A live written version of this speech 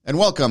And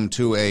welcome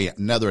to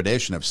another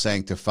edition of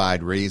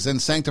Sanctified Reason.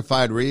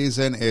 Sanctified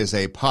Reason is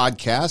a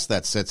podcast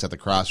that sits at the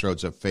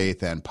crossroads of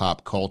faith and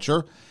pop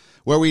culture,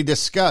 where we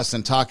discuss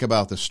and talk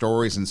about the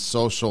stories and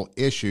social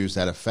issues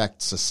that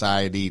affect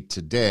society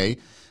today.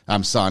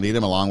 I'm Son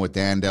Edom, along with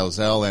Dan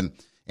Delzell.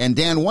 And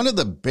Dan, one of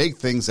the big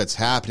things that's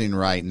happening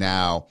right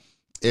now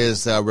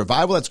is a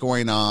revival that's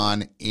going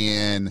on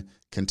in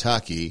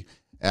Kentucky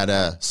at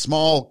a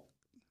small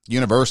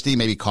university,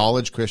 maybe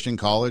college, Christian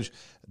college,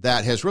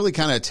 that has really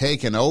kind of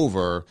taken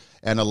over,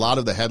 and a lot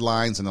of the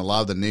headlines and a lot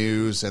of the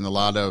news and a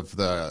lot of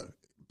the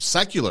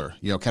secular,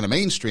 kind of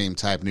mainstream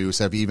type news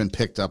have even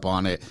picked up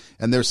on it.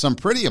 And there's some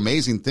pretty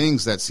amazing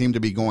things that seem to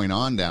be going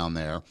on down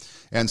there.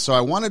 And so I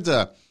wanted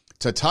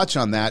to touch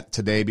on that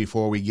today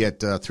before we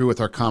get through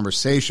with our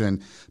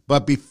conversation.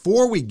 But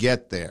before we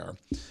get there,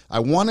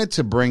 I wanted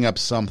to bring up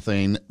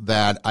something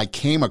that I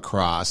came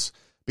across,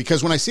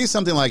 because when I see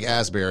something like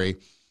Asbury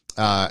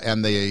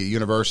and the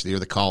university or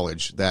the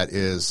college that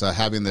is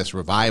having this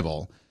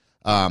revival,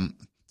 I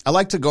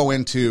like to go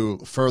into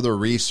further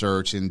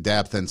research in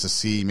depth and to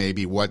see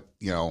maybe what,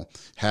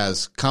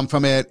 has come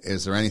from it.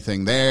 Is there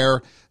anything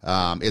there?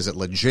 Is it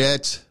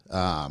legit?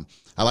 I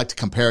like to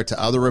compare it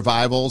to other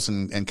revivals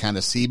and kind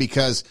of see,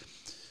 because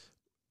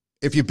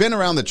if you've been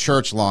around the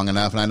church long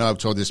enough, and I know I've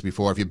told this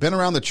before, if you've been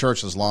around the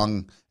church as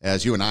long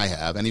as you and I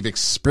have, and you've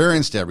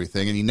experienced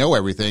everything and you know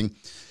everything,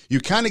 you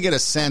kind of get a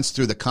sense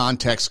through the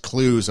context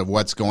clues of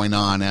what's going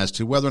on as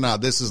to whether or not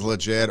this is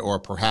legit, or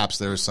perhaps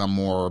there's some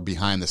more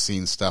behind the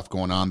scenes stuff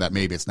going on that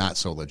maybe it's not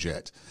so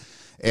legit.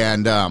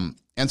 And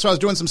so I was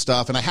doing some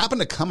stuff, and I happened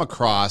to come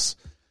across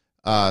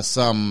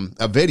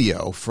a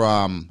video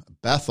from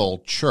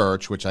Bethel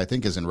Church, which I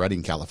think is in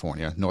Redding,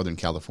 California, Northern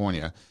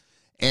California.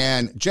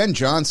 And Jen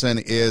Johnson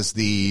is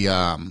the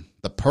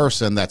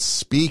person that's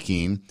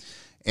speaking.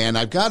 And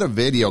I've got a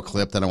video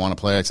clip that I want to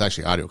play. It's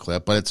actually an audio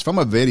clip, but it's from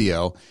a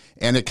video,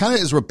 and it kind of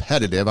is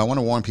repetitive. I want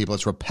to warn people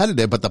it's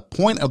repetitive, but the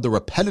point of the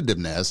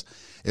repetitiveness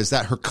is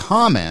that her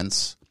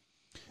comments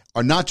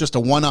are not just a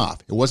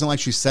one-off. It wasn't like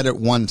she said it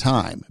one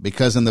time,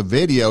 because in the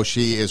video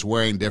she is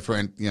wearing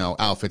different,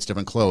 outfits,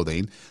 different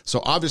clothing.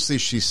 So obviously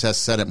she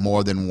said it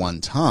more than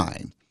one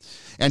time.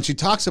 And she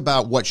talks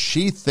about what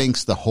she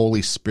thinks the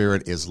Holy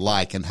Spirit is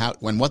like, and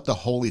what the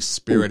Holy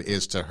Spirit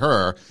is to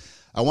her.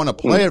 I want to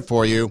play it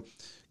for you.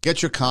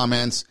 Get your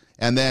comments,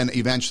 and then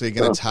eventually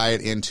going to tie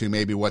it into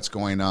maybe what's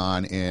going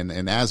on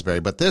in Asbury.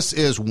 But this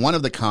is one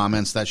of the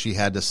comments that she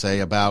had to say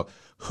about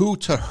who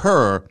to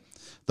her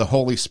the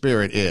Holy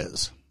Spirit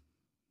is.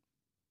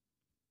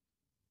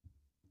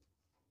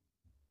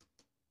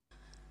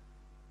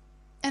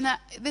 And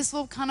this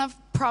will kind of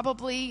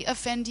probably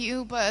offend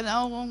you, but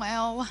oh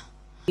well.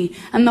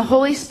 And the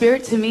Holy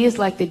Spirit to me is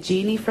like the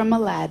genie from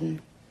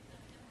Aladdin.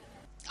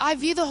 I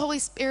view the Holy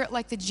Spirit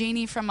like the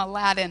genie from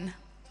Aladdin.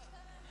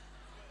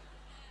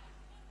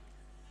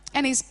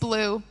 And he's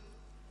blue.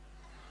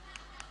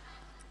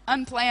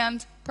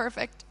 Unplanned.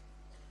 Perfect.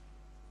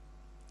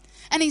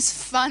 And he's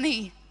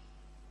funny.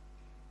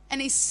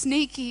 And he's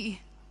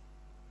sneaky.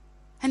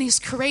 And he's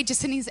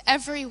courageous. And he's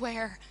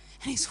everywhere.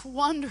 And he's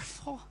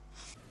wonderful.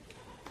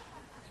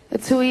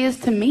 That's who he is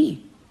to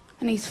me.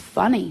 And he's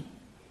funny.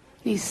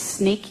 And he's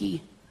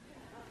sneaky.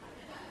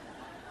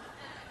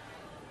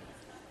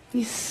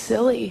 He's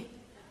silly.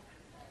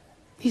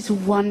 He's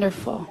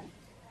wonderful.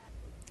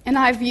 And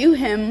I view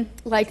him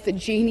like the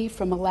genie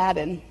from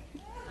Aladdin.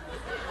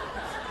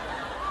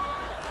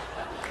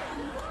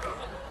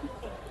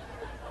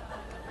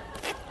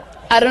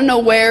 I don't know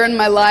where in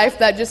my life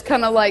that just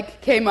kind of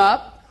came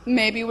up.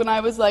 Maybe when I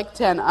was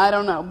 10, I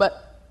don't know.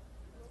 But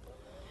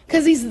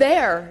because he's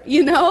there,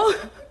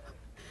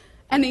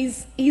 And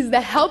he's the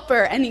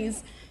helper, and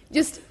he's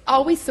just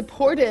always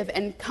supportive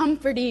and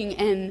comforting,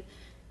 and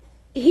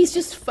he's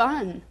just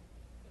fun.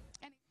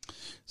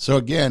 So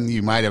again,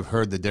 you might have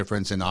heard the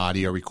difference in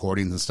audio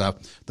recordings and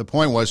stuff. The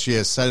point was she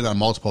has said it on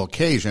multiple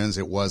occasions.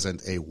 It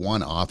wasn't a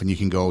one-off, and you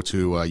can go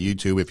to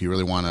YouTube if you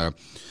really want to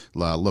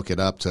look it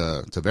up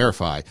to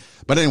verify.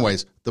 But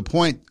anyways, the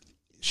point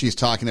she's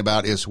talking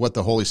about is what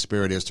the Holy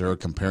Spirit is to her,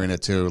 comparing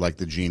it to like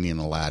the genie in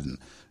Aladdin.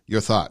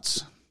 Your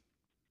thoughts?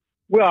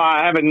 Well,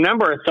 I have a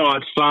number of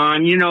thoughts,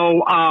 Son.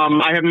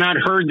 I have not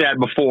heard that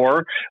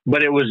before,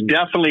 but it was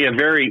definitely a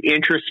very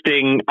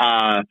interesting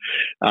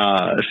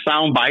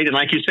soundbite. And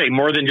like you say,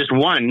 more than just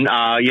one.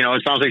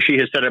 It sounds like she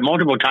has said it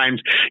multiple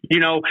times.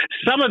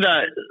 Some of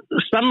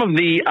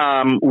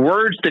the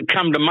words that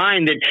come to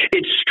mind, that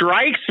it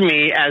strikes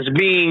me as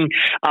being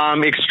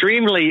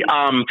extremely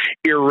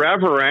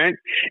irreverent.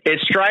 It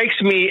strikes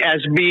me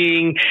as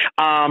being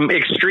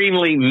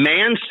extremely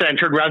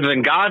man-centered rather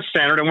than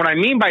God-centered. And what I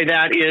mean by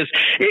that is,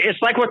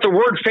 it's like what the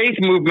Word Faith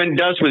movement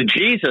does with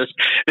Jesus.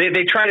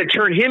 They try to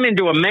turn him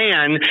into a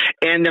man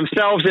and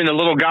themselves into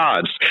little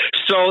gods.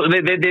 So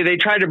they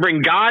try to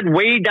bring God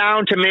way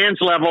down to man's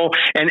level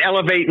and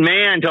elevate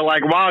man to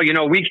wow,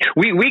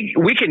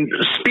 we can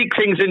speak speak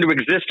things into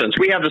existence.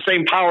 We have the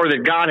same power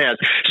that God has.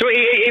 So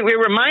it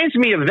reminds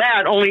me of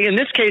that, only in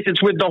this case,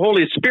 it's with the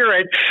Holy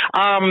Spirit.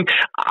 I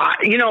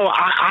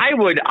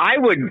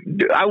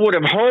would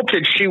have hoped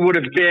that she would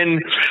have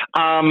been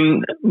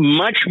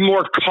much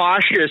more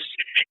cautious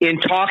in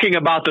talking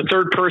about the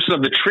third person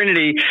of the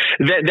Trinity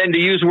than to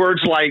use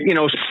words like,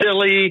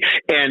 silly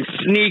and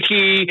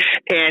sneaky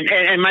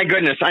and my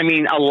goodness, I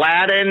mean,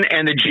 Aladdin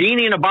and the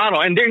genie in a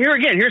bottle. And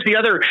here's the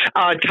other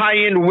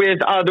tie-in with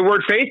the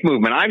Word Faith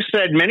movement. I've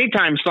said many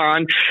times,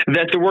 Son,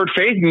 that the Word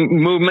Faith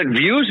movement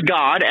views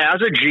God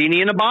as a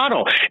genie in a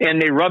bottle,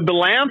 and they rub the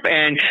lamp,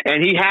 and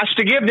he has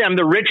to give them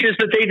the riches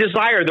that they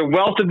desire, the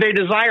wealth that they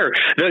desire,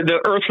 the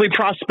earthly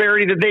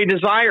prosperity that they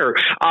desire.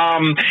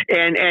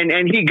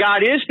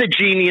 God is the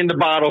genie in the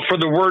bottle for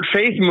the Word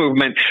Faith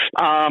movement,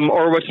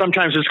 or what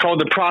sometimes is called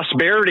the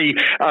prosperity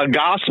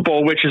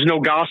gospel, which is no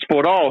gospel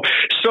at all.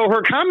 So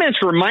her comments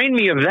remind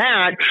me of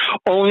that,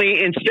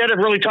 only instead of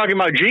really talking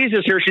about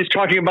Jesus here, she's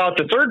talking about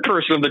the third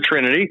person of the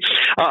Trinity,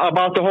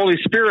 about the Holy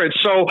Spirit.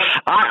 So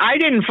I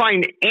didn't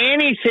find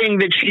anything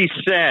that she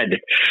said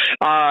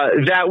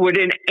that would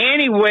in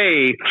any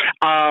way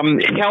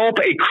help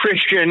a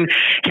Christian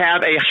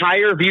have a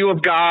higher view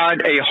of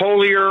God, a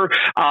holier,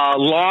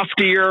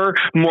 loftier,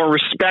 more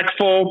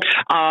respectful.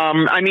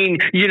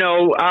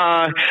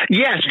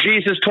 Yes,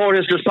 Jesus told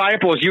his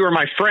disciples, "You are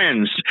my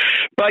friends,"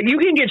 but you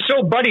can get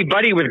so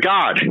buddy-buddy with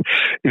God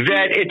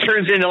that it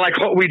turns into like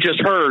what we just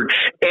heard.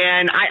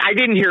 And I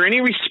didn't hear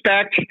any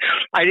respect.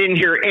 I didn't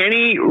hear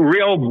any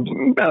real,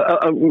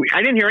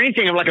 I didn't hear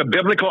anything of like a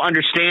biblical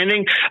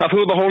understanding of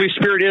who the Holy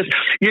Spirit is.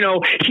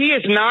 He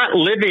is not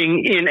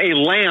living in a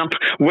lamp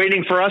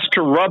waiting for us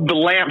to rub the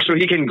lamp so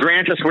he can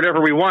grant us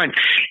whatever we want.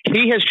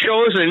 He has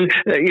chosen,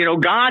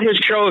 God has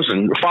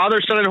chosen, Father,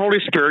 Son, and Holy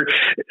Spirit,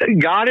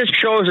 God has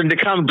chosen to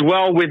come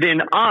dwell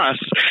within us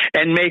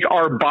and make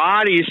our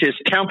bodies his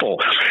temple.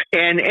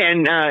 And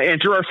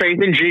through our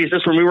faith in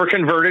Jesus, when we were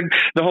converted,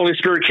 the Holy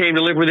Spirit came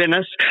to live within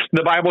us.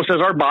 The Bible says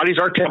our bodies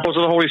are temples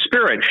of the Holy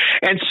Spirit.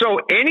 And so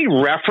any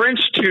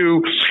reference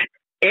to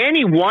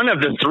any one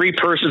of the three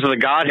persons of the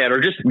Godhead,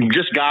 or just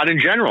God in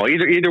general,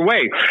 either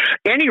way,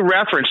 any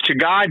reference to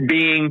God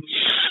being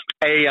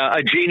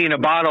a genie in a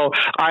bottle,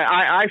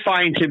 I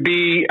find to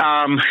be,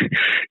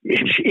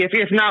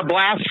 if not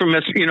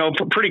blasphemous,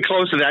 pretty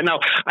close to that. Now,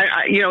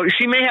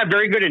 she may have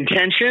very good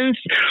intentions,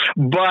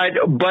 but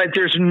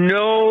there's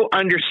no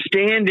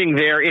understanding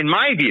there, in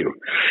my view.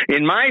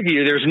 In my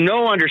view, there's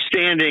no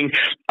understanding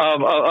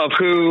of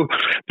who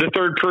the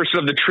third person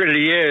of the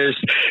Trinity is,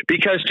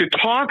 because to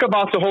talk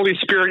about the Holy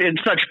Spirit in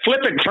such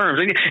flippant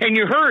terms, and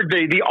you heard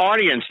the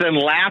audience then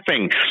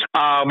laughing,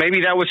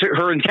 maybe that was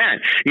her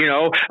intent,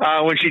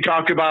 when she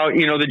talked about,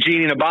 the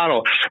genie in a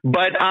bottle.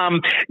 But,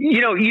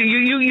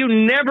 you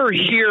never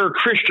hear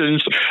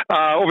Christians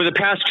over the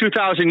past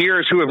 2,000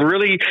 years who have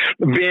really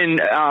been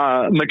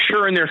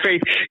mature in their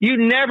faith. You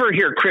never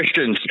hear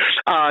Christians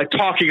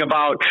talking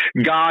about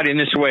God in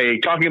this way,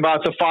 talking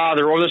about the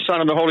Father or the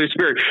Son and the Holy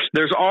Spirit.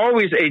 There's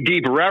always a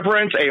deep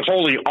reverence, a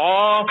holy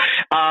awe.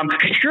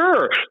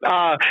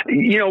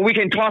 We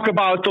can talk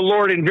about the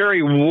Lord in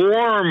very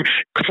warm,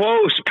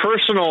 close,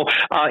 personal,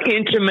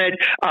 intimate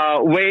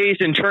ways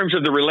in terms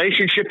of the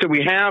relationship that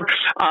we have.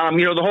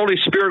 The Holy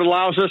Spirit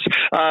allows us,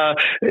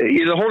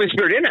 the Holy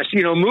Spirit in us,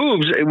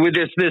 moves with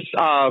this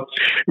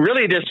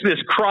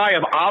cry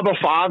of Abba,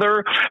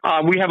 Father.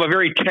 We have a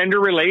very tender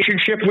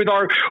relationship with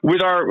our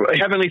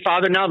Heavenly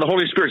Father now. The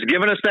Holy Spirit's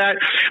given us that.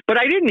 But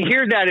I didn't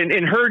hear that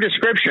in her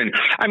description.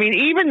 I mean,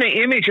 even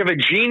the image of a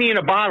genie in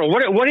a bottle,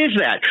 what is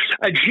that?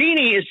 A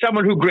genie is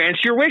someone who grants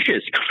your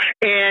wishes.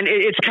 And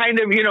it's kind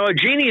of, a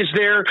genie is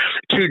there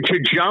to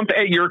jump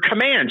at your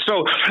command.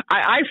 So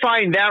I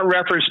find that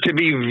reference to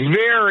be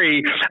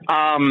very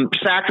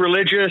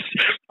sacrilegious,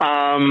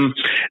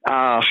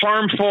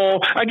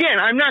 harmful. Again,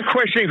 I'm not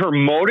questioning her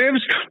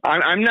motives.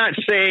 I'm not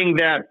saying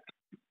that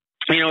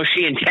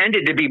she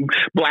intended to be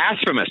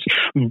blasphemous,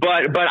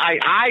 but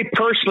I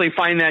personally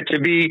find that to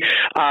be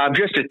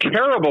just a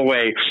terrible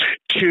way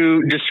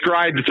to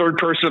describe the third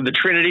person of the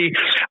Trinity.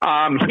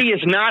 He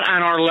is not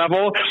on our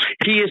level.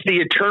 He is the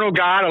eternal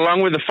God,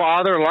 along with the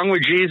Father, along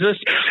with Jesus,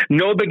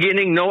 no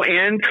beginning, no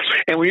end.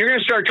 And when you're going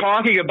to start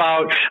talking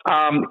about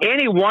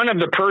any one of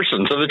the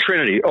persons of the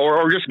Trinity,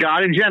 or just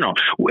God in general,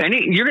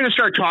 you're going to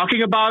start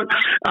talking about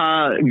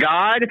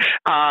God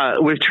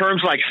with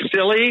terms like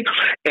silly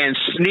and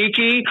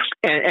sneaky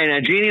and a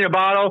genie in a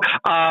bottle.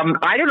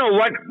 I don't know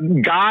what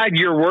God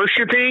you're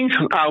worshiping,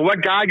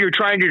 what God you're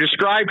trying to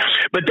describe,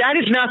 but that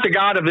is not the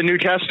God of the New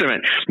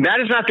Testament.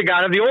 That is not the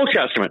God of the Old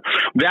Testament.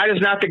 That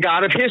is not the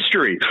God of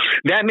history.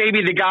 That may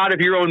be the God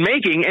of your own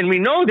making. And we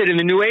know that in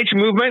the New Age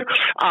movement,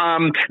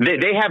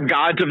 they have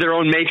gods of their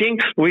own making.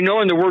 We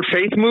know in the Word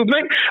Faith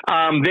movement,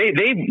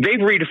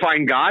 they've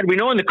redefined God. We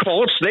know in the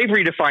cults, they've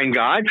redefined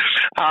God.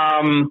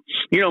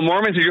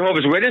 Mormons and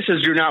Jehovah's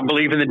Witnesses do not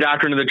believe in the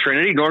doctrine of the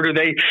Trinity, nor do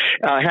they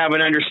have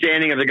an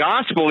understanding of the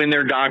gospel in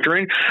their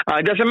doctrine.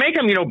 It doesn't make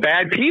them,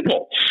 bad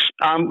people.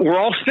 We're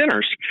all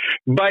sinners.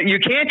 But you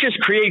can't just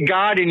create God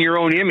God in your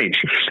own image.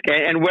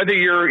 And whether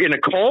you're in a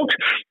cult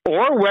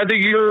or whether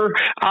you're,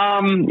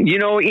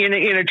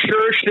 in a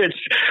church that's,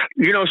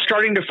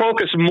 starting to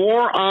focus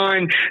more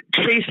on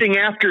chasing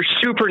after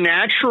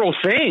supernatural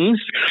things,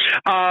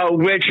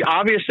 which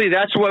obviously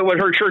that's what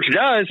her church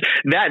does,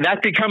 that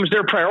becomes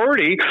their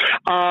priority.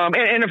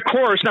 And of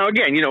course, now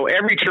again,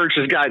 every church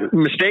has got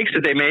mistakes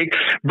that they make,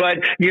 but,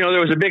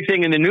 there was a big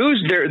thing in the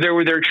news there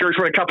with their church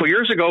a couple of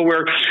years ago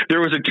where there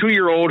was a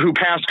 2-year-old who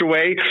passed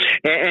away,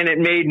 and it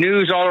made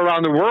news all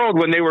around the world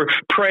when they were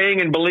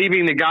praying and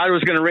believing that God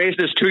was going to raise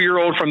this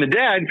 2-year-old from the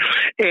dead.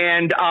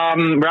 And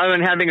rather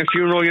than having a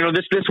funeral,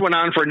 this went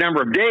on for a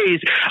number of days.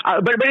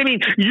 But I mean,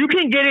 you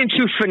can get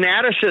into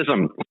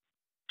fanaticism.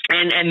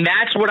 And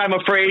that's what I'm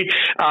afraid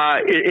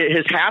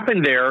has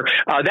happened there.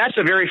 That's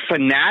a very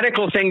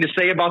fanatical thing to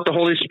say about the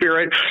Holy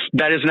Spirit.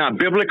 That is not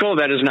biblical.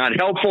 That is not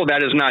helpful.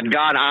 That is not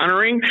God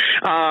honoring.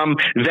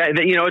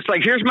 It's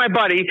like, here's my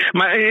buddy.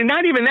 And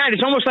not even that.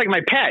 It's almost like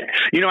my pet.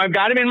 I've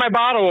got him in my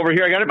bottle over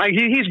here. I got him.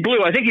 He's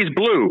blue. I think he's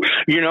blue.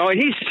 And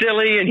he's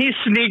silly and he's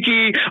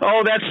sneaky.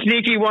 Oh, that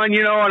sneaky one.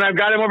 And I've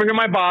got him over here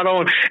in my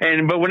bottle.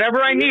 But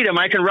whenever I need him,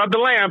 I can rub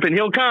the lamp and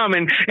he'll come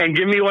and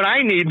give me what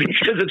I need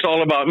because it's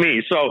all about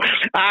me. So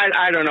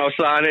I don't know,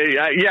 son.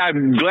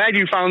 I'm glad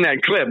you found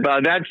that clip.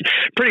 That's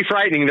pretty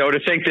frightening, though, to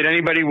think that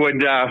anybody would,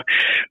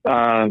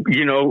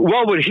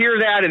 would hear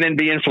that and then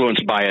be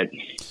influenced by it.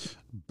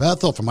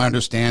 Bethel, from my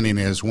understanding,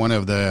 is one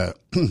of the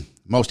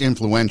most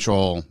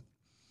influential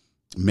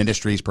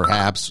ministries,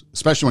 perhaps,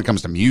 especially when it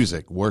comes to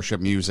music,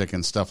 worship music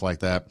and stuff like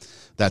that,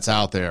 that's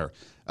out there.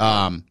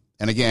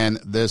 And again,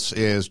 this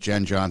is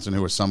Jen Johnson,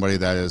 who is somebody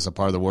that is a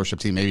part of the worship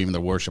team, maybe even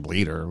the worship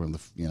leader.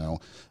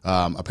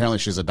 Apparently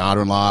she's a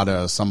daughter-in-law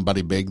to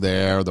somebody big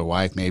there, the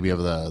wife maybe of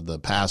the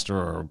pastor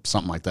or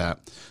something like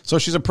that. So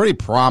she's a pretty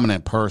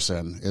prominent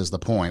person is the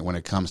point when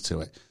it comes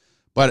to it.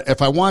 But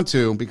if I want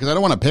to, because I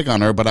don't want to pick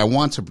on her, but I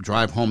want to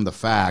drive home the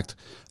fact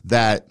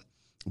that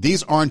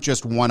these aren't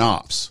just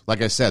one-offs.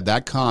 Like I said,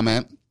 that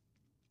comment,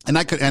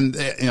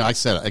 I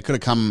said it could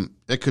have come,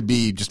 it could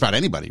be just about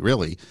anybody,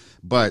 really.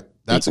 But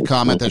that's a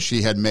comment that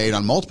she had made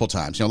on multiple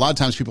times. A lot of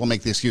times people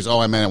make the excuse,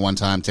 I meant it one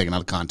time, taken out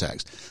of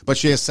context. But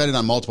she has said it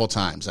on multiple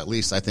times. At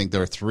least I think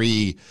there are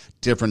 3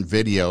 different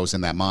videos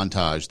in that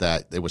montage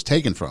that it was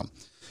taken from.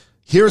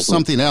 Here's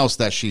something else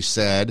that she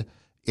said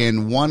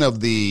in one of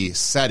the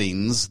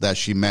settings that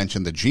she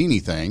mentioned, the genie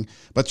thing.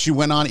 But she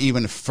went on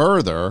even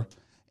further,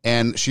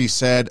 and she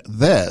said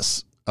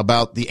this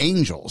about the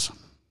angels.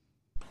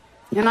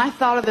 And I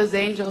thought of those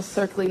angels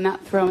circling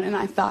that throne, and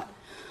I thought,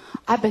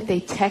 I bet they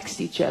text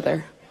each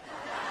other.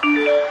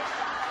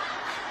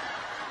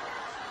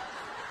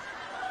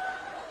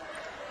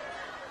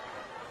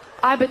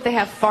 I bet they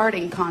have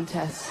farting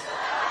contests.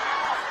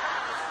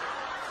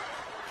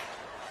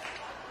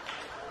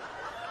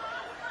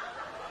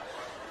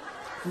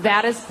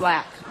 That is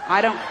black.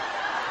 I don't...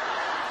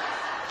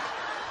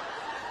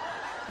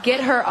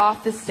 Get her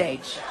off the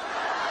stage.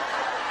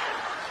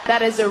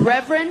 That is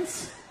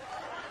irreverent.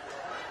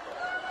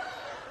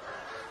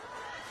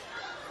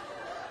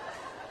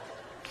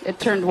 It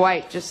turned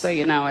white, just so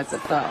you know, as it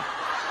fell.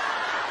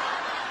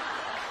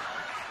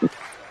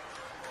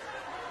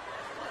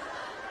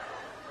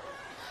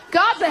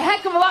 God's a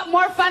heck of a lot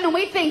more fun than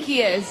we think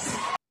he is.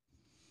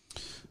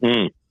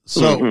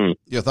 So,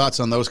 your thoughts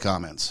on those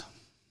comments?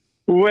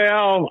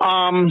 Well,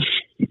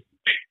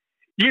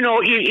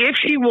 if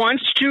she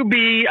wants to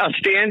be a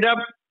stand-up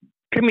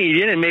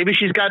comedian, and maybe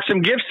she's got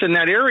some gifts in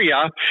that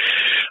area,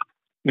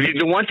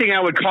 the one thing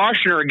I would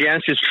caution her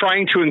against is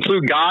trying to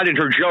include God in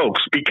her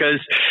jokes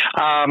because,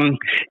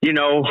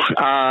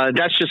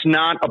 that's just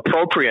not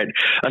appropriate,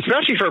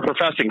 especially for a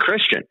professing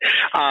Christian.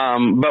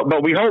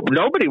 But we hope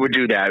nobody would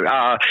do that.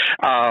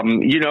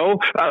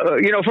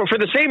 For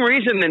the same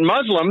reason that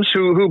Muslims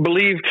who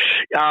believe,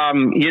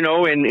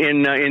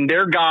 in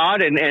their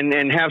God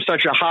and have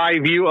such a high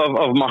view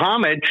of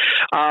Muhammad,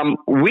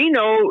 we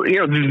know,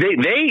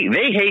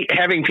 they hate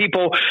having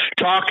people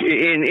talk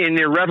in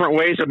irreverent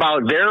ways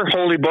about their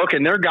holy book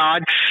and their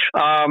God,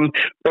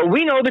 but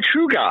we know the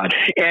true God,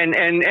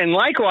 and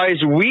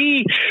likewise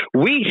we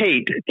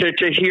hate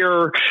to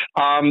hear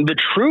the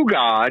true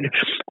God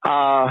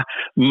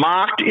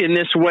mocked in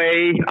this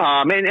way,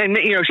 and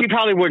she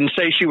probably wouldn't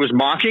say she was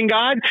mocking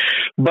God,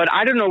 but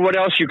I don't know what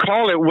else you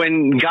call it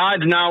when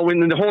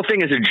the whole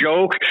thing is a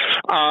joke,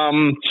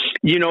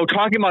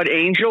 talking about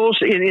angels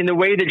in the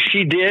way that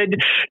she did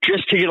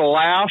just to get a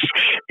laugh,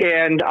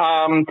 and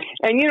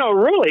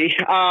really.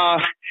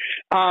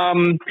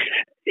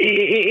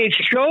 It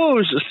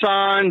shows,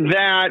 son,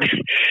 that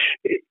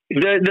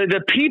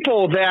the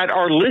people that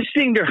are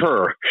listening to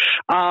her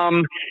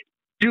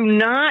do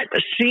not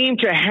seem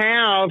to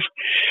have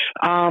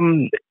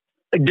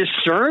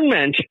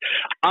discernment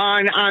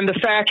on the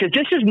fact that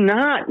this is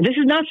not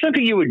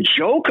something you would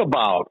joke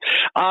about.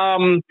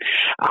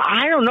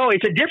 I don't know.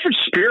 It's a different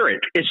spirit.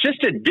 It's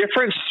just a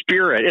different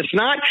spirit. It's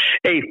not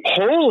a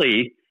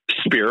holy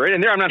Spirit.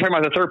 And there, I'm not talking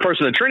about the third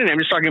person of the Trinity. I'm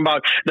just talking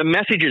about the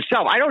message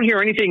itself. I don't hear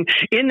anything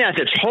in that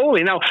that's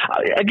holy. Now,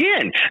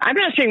 again, I'm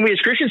not saying we as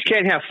Christians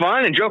can't have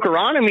fun and joke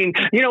around. I mean,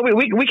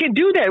 we can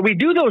do that. We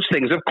do those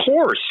things, of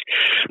course.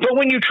 But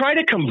when you try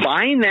to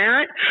combine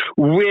that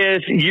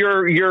with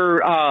your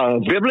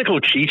biblical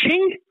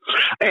teaching,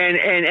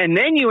 and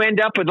then you end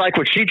up with like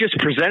what she just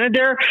presented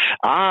there.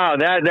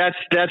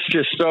 That's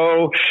just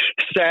so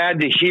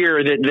sad to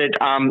hear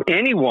that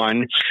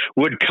anyone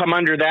would come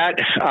under that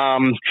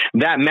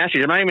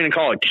message. I'm not even going to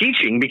call it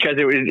teaching because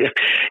it was,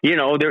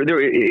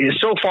 there is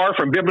so far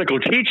from biblical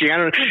teaching. I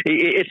don't.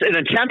 It's an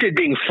attempt at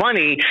being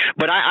funny,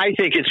 but I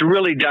think it's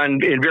really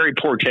done in very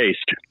poor taste.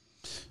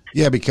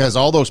 Yeah, because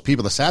all those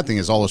people, the sad thing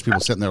is all those people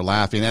sitting there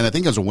laughing, and I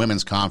think it was a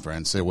women's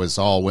conference. It was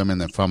all women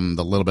that from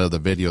the little bit of the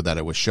video that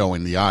it was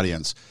showing the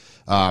audience.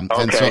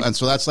 Okay. And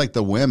so that's like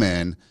the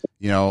women,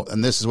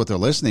 and this is what they're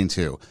listening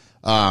to.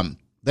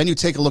 Then you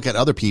take a look at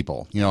other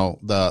people,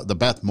 the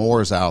Beth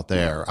Moores out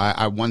there.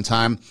 I one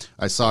time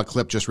I saw a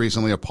clip just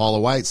recently of Paula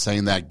White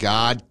saying that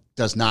God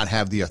does not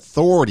have the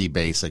authority,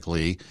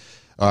 basically,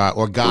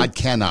 or God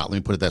cannot, let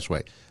me put it this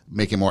way,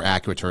 make it more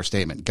accurate to her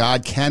statement.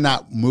 God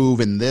cannot move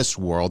in this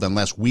world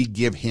unless we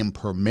give him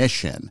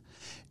permission.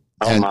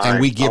 And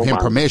we give him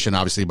permission,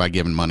 obviously, by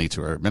giving money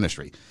to her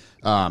ministry.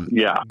 Look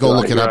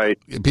it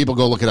up. People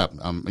go look it up.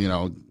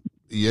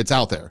 It's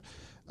out there.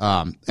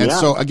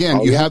 So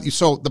again,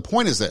 so the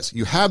point is this,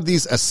 you have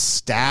these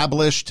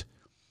established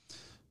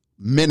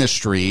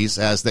ministries,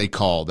 as they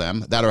call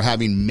them, that are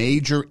having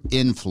major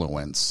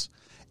influence.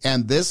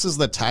 And this is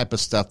the type of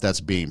stuff that's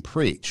being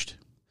preached.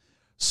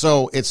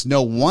 So it's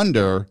no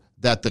wonder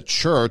that the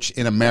church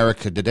in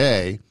America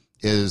today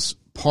is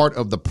part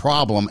of the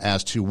problem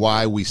as to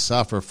why we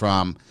suffer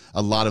from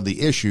a lot of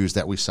the issues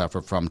that we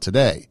suffer from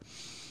today.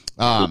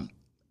 And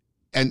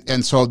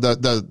so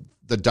the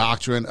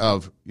doctrine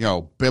of,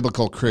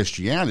 biblical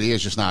Christianity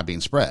is just not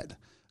being spread.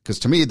 Because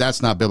to me,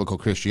 that's not biblical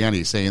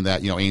Christianity, saying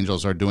that,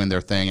 angels are doing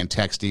their thing and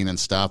texting and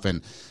stuff.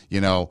 And,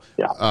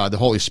 the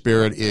Holy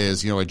Spirit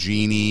is, a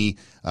genie.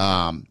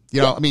 I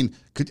mean,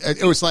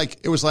 it was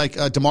like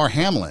Damar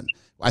Hamlin.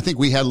 I think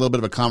we had a little bit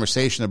of a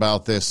conversation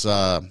about this,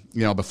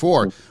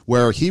 before,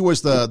 where he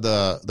was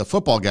the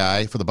football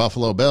guy for the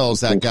Buffalo Bills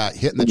that got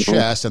hit in the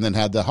chest and then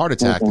had the heart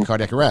attack, the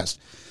cardiac arrest.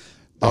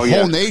 The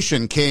whole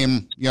nation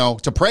came,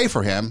 to pray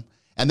for him.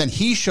 And then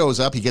he shows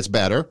up, he gets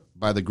better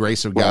by the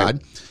grace of God.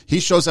 Right. He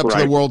shows up to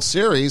the World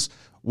Series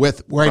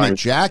with wearing a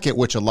jacket,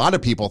 which a lot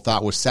of people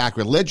thought was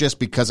sacrilegious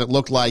because it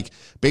looked like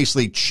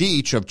basically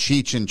Cheech of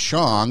Cheech and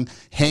Chong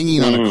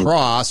hanging on a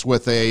cross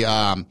with a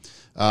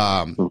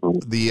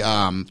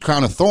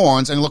crown of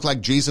thorns, and it looked like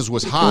Jesus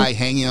was high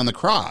hanging on the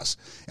cross.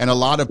 And a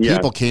lot of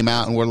people came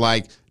out and were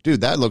like,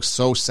 dude, that looks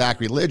so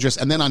sacrilegious.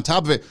 And then on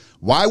top of it,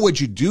 why would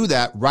you do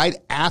that right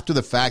after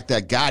the fact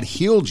that God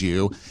healed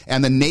you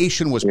and the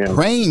nation was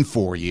praying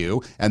for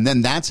you? And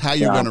then that's how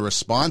you're going to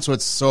respond.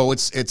 So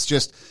it's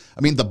just,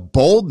 I mean, the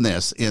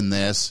boldness in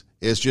this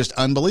is just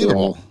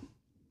unbelievable.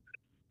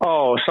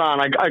 Oh, son,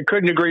 I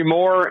couldn't agree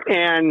more.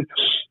 And,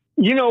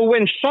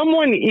 when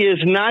someone is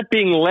not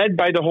being led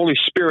by the Holy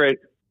Spirit,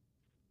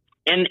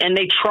 and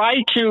they try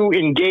to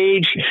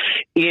engage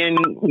in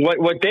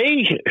what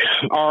they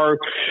are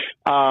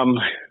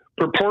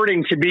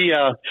purporting to be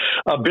a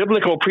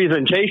biblical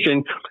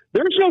presentation,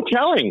 there's no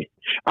telling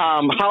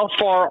how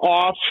far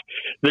off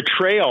the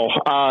trail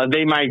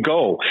they might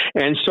go.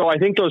 And so I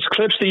think those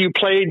clips that you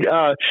played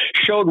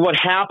showed what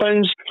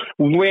happens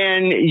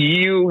when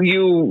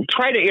you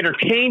try to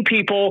entertain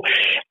people,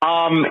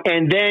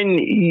 and then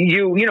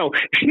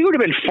she would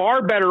have been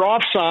far better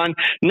off, son,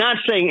 not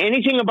saying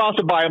anything about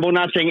the Bible,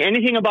 not saying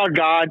anything about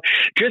God,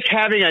 just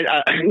having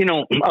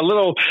a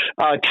little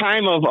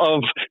time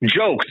of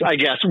jokes, I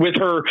guess, with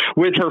her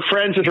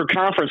friends at her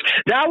conference.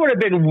 That would have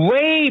been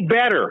way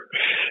better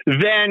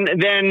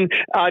than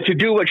to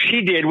do what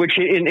she did, which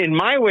in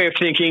my way of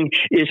thinking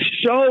is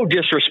so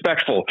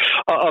disrespectful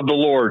of the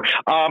Lord.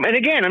 And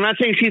again, I'm not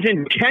saying she's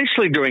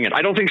intentionally doing it.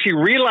 I don't think she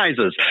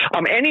realizes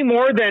any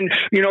more than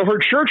her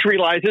church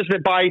realizes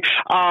that by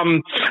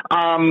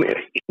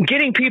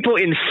getting people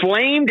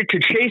inflamed to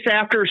chase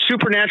after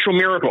supernatural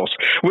miracles,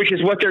 which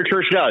is what their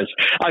church does,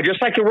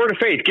 just like the Word of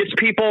Faith gets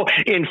people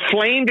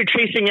inflamed to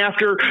chasing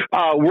after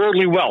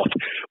worldly wealth.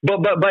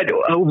 But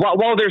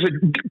while there's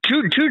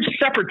two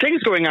separate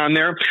things going on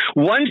there,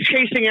 one's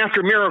chasing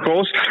after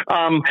miracles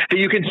that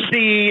you can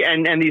see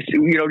and these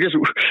just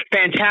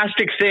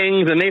fantastic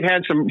things, and they've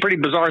had some pretty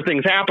bizarre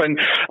things happen.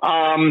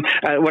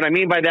 What I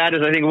mean by that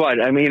is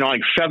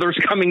like feathers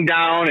coming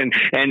down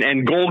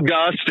and gold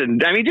dust,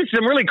 and I mean just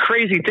some really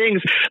crazy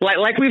things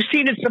like we've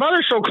seen in some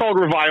other so-called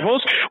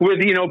revivals with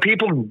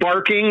people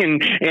barking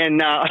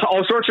and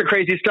all sorts of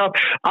crazy stuff.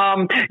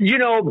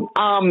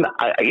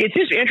 It's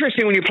just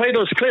interesting when you play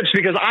those clips,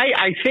 because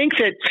I think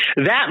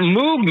that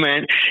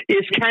movement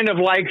is kind of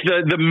like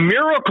like the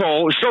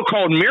miracle,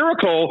 so-called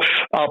miracle,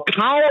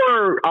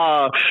 power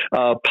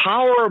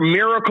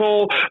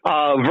miracle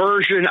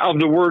version of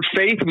the word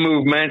faith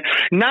movement.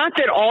 Not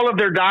that all of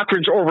their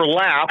doctrines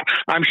overlap.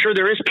 I'm sure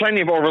there is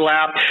plenty of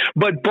overlap,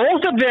 but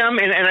both of them,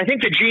 and I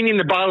think the genie in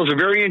the bottle is a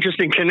very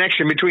interesting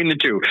connection between the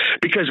two,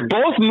 because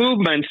both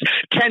movements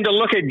tend to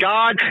look at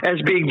God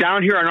as being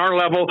down here on our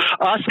level,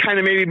 us kind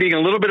of maybe being a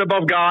little bit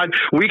above God.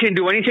 We can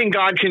do anything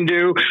God can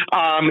do,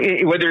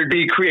 whether it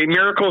be create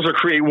miracles or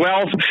create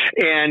wealth.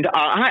 And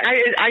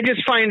I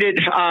just find it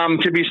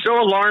to be so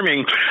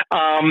alarming.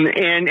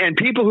 And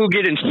people who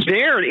get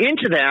ensnared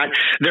into that,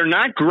 they're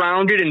not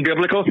grounded in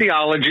biblical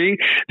theology.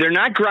 They're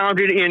not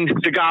grounded in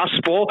the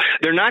gospel.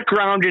 They're not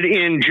grounded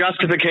in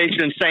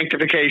justification and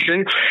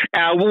sanctification.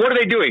 What are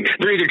they doing?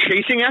 They're either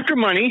chasing after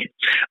money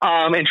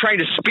and trying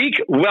to speak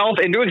wealth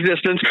into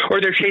existence,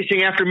 or they're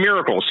chasing after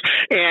miracles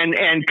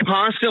and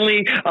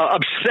constantly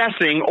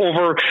obsessing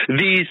over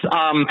these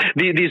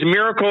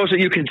miracles that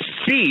you can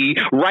see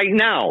right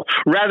now,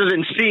 rather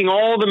than seeing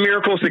all the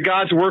miracles that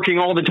God's working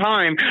all the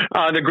time.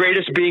 The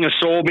greatest being a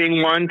soul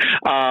being one,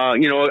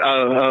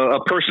 a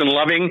person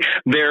loving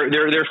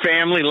their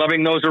family,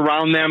 loving those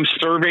around them,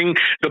 serving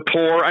the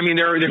poor. I mean,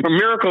 there are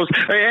miracles.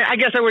 I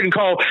guess I wouldn't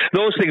call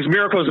those things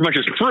miracles as much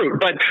as fruit,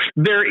 but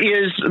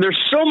there's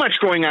so much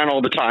going on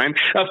all the time.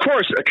 Of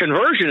course, a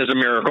conversion is a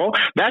miracle.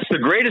 That's the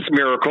greatest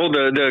miracle,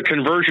 the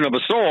conversion of a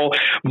soul.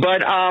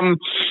 But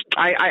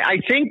I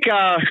think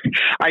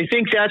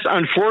that's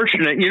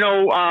unfortunate.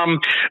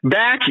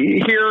 Back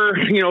here,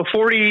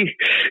 40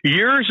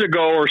 years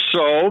ago or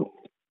so,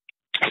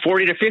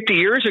 40 to 50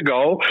 years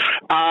ago,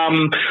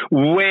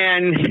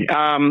 when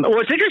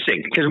it's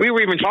interesting because we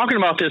were even talking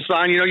about this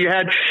on, you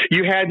had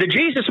the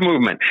Jesus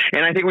movement,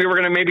 and I think we were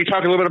going to maybe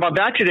talk a little bit about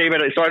that today,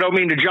 but so I don't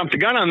mean to jump the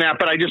gun on that,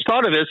 but I just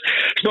thought of this.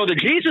 So the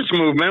Jesus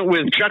movement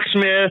with Chuck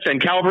Smith and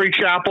Calvary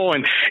Chapel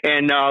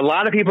and a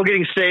lot of people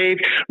getting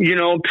saved, you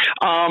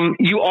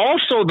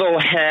also though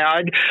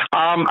had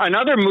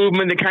another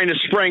movement that kind of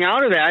sprang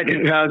out of that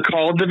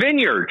called the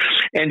Vineyard,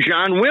 and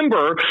John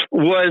Wimber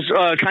was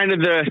kind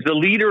of the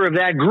leader of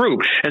that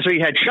group. And so you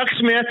had Chuck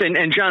Smith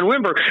and John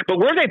Wimber, but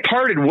where they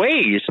parted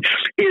ways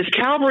is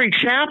Calvary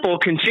Chapel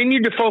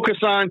continued to focus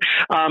on,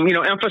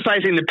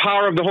 emphasizing the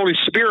power of the Holy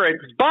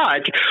Spirit,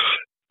 but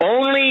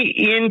only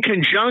in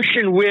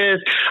conjunction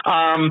with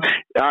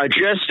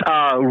just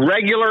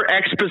regular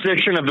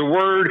exposition of the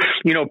word,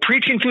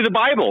 preaching through the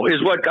Bible is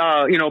what,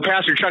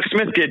 Pastor Chuck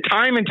Smith did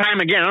time and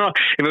time again. I don't know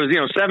if it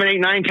was, 7, 8,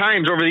 9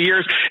 times over the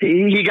years.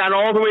 He got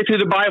all the way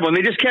through the Bible, and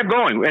they just kept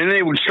going, and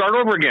they would start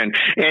over again,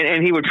 and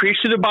he would preach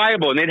through the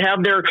Bible, and they'd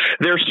have their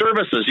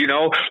services,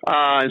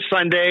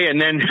 Sunday, and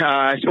then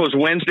I suppose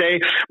Wednesday,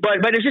 but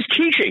it's just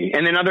teaching,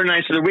 and then other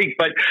nights of the week.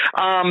 But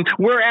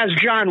whereas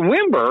John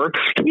Wimber,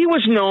 he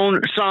was known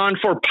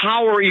for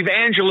power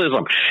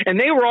evangelism, and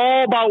they were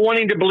all about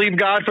wanting to believe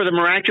God for the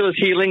miraculous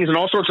healings and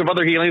all sorts of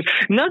other healings.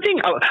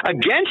 Nothing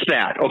against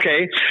that,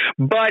 okay?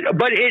 But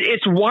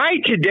it's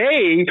why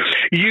today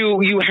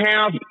you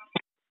have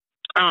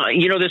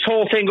this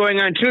whole thing going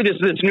on too, this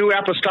new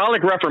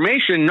apostolic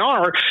reformation,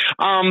 NAR,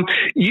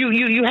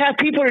 you have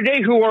people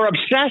today who are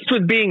obsessed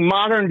with being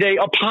modern day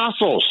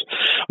apostles.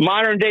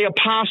 Now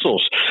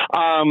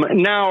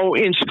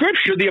in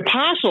Scripture, the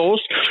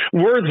apostles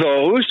were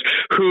those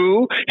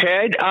who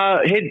had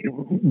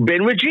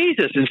been with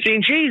Jesus and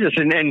seen Jesus,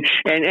 and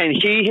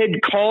he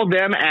had called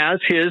them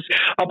as his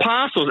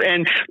apostles,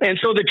 and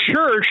so the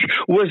church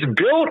was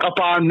built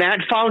upon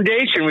that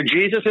foundation with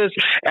Jesus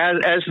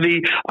as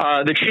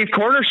the chief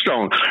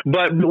cornerstone,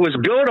 but was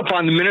built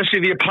upon the ministry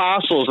of the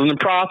apostles and the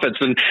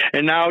prophets, and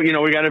now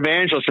we got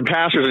evangelists and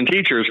pastors and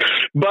teachers.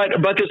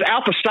 But this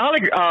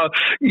apostolic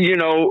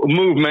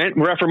movement,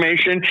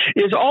 Reformation,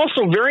 is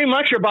also very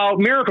much about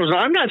miracles. Now,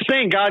 I'm not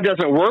saying God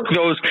doesn't work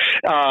those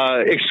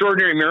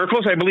extraordinary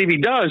miracles. I believe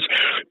he does,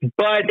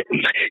 but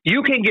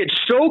you can get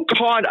so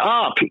caught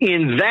up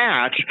in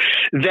that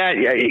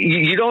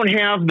you don't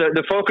have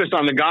the focus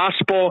on the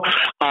gospel,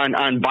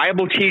 on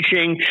Bible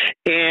teaching,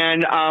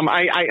 and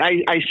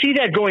I see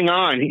that going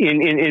on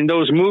in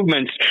those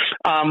movements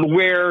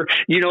where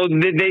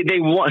they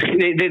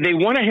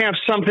want to have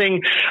something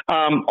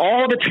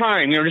all the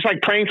time, just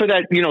like praying for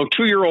that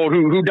 2-year-old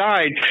who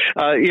died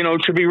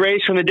to be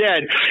raised from the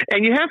dead.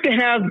 And you have to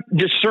have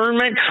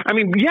discernment. I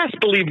mean, yes,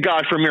 believe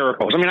God for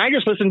miracles. I mean, I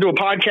just listened to a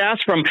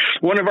podcast from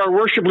one of our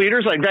worship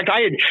leaders. In fact, I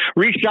had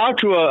reached out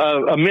to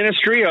a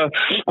ministry, a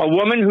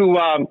woman who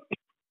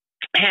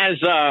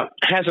has a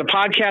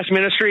podcast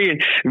ministry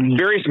and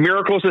various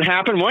miracles that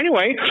happen. Well,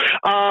 anyway,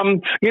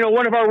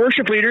 one of our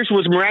worship leaders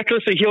was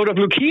miraculously healed of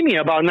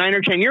leukemia about 9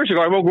 or 10 years ago.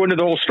 I won't go into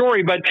the whole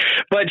story, but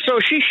so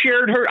she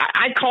shared her.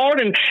 I called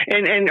and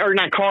or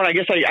not called. I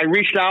guess I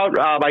reached out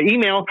by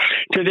email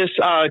to this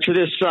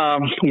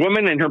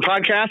woman and her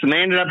podcast, and they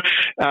ended up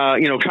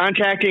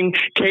contacting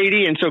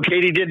Katie, and so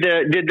Katie did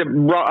the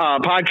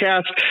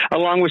podcast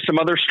along with some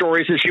other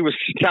stories that she was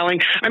telling.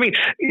 I mean,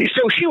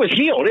 so she was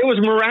healed. It was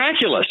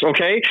miraculous. Okay.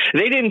 okay?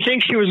 They didn't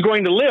think she was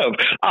going to live.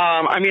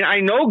 I mean, I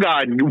know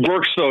God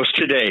works those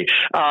today.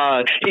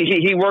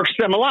 He works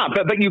them a lot,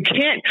 but you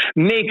can't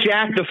make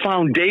that the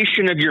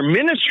foundation of your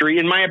ministry,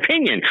 in my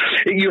opinion.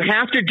 You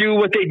have to do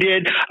what they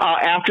did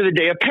after the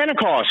day of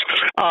Pentecost,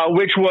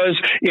 which was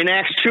in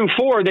Acts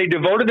 2:4. They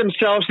devoted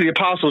themselves to the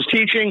apostles'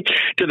 teaching,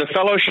 to the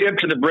fellowship,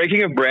 to the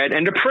breaking of bread,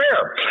 and to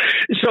prayer.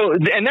 So,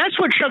 and that's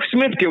what Chuck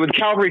Smith did with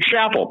Calvary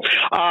Chapel.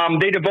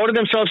 They devoted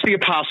themselves to the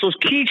apostles'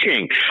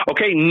 teaching,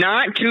 okay,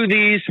 not to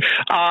these,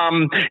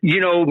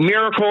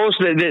 miracles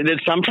that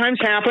sometimes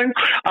happen,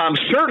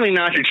 certainly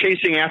not to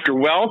chasing after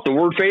wealth. The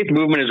Word Faith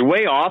movement is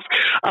way off.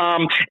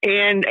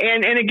 And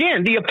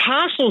again, the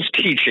apostles'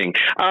 teaching.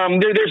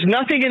 There's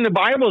nothing in the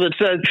Bible that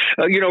says,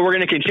 we're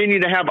going to continue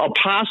to have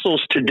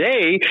apostles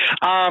today.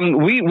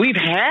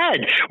 We've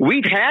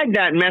had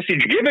that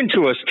message given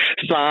to us,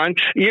 son.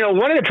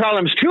 One of the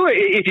problems too,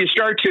 if you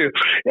start to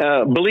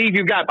believe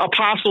you've got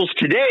apostles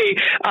today,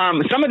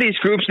 some of these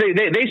groups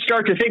they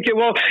start to think that,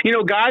 well,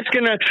 God's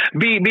going to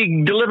be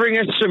delivering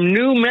us some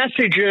new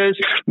messages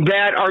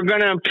that are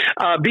going to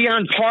be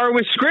on par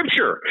with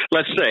Scripture,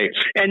 let's say.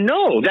 And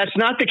no, that's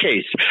not the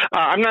case.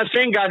 I'm not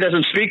saying God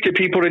doesn't speak to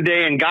people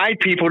today and guide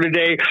people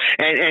today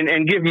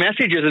and give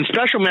messages and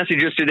special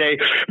messages today,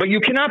 but you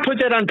cannot put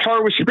that on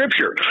par with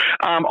Scripture.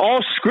 All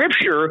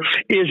Scripture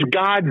is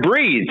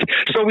God-breathed.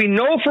 So we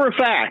know for a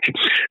fact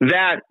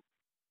that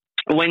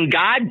when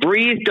God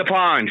breathed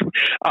upon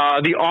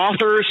the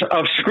authors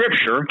of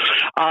Scripture,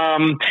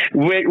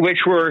 which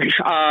were,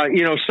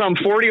 some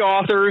 40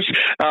 authors,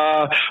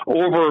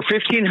 over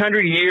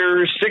 1,500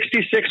 years,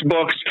 66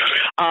 books,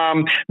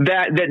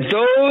 that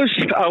those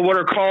what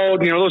are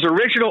called, those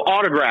original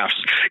autographs,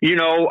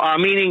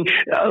 meaning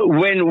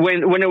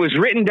when it was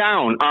written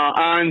down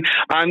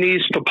on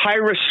these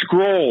papyrus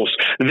scrolls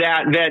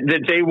that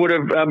they would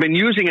have been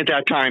using at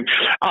that time,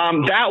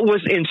 that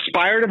was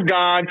inspired of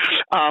God.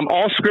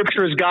 All Scripture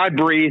is God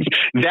breathed.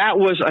 That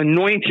was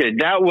anointed.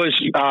 That was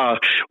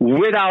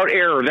without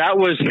error. That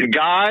was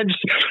God's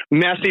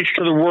message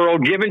to the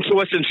world given to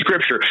us in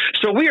Scripture.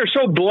 So we are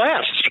so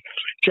blessed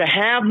to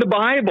have the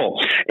Bible.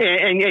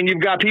 And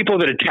you've got people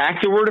that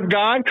attack the Word of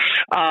God.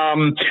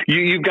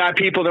 You've got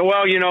people that,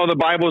 the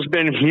Bible's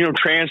been,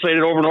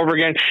 translated over and over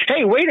again.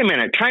 Hey, wait a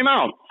minute. Time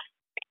out.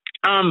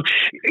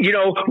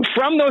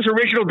 From those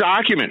original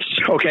documents,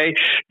 okay,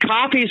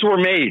 copies were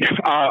made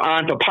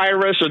on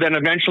papyrus or then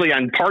eventually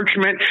on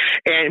parchment.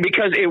 And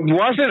because it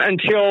wasn't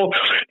until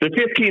the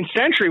 15th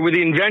century with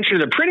the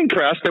invention of the printing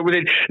press that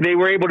they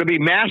were able to be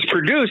mass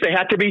produced, they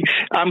had to be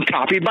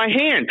copied by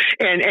hand.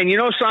 And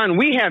son,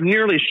 we have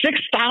nearly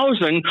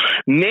 6,000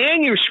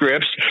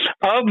 manuscripts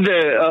of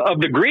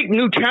the Greek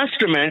New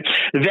Testament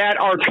that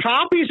are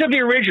copies of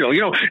the original.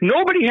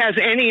 Nobody has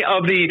any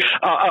of the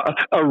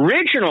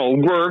original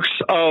works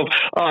of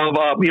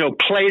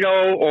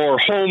Plato or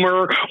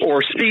Homer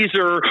or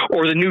Caesar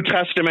or the New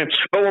Testament,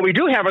 but what we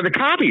do have are the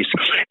copies,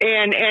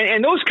 and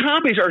those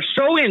copies are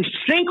so in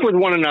sync with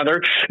one another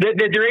that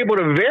they're able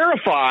to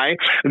verify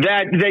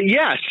that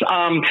yes,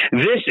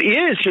 this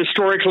is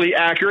historically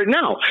accurate.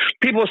 Now,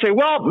 people will say,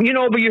 well,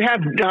 but you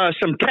have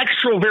some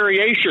textual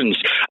variations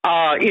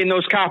in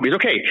those copies.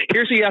 Okay,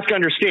 here's what you have to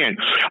understand.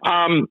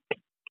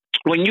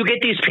 When you get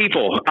these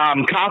people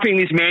copying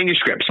these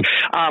manuscripts,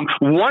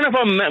 one of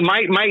them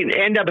might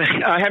end up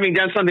having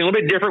done something a little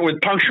bit different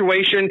with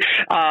punctuation.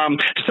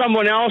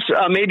 Someone else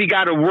maybe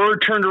got a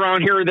word turned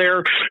around here or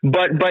there,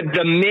 but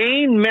the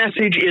main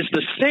message is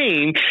the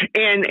same.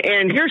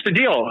 And here's the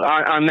deal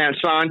on that,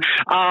 son.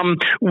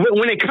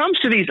 When it comes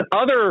to these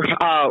other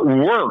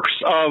works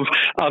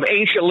of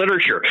ancient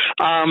literature,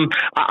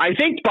 I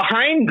think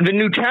behind the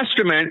New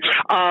Testament,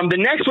 the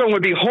next one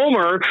would be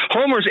Homer.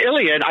 Homer's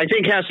Iliad, I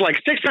think, has like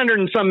 600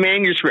 and some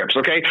manuscripts,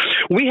 okay?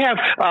 We have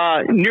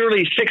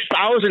nearly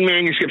 6,000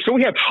 manuscripts. So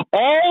we have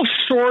all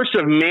sorts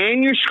of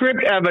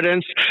manuscript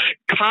evidence,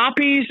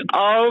 copies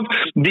of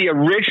the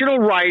original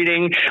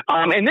writing,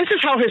 and this is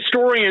how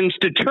historians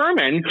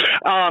determine,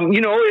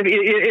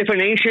 if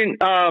an ancient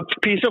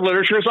piece of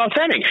literature is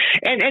authentic.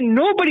 And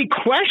nobody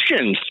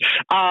questions,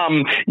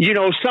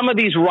 some of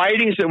these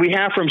writings that we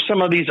have from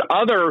some of these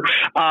other,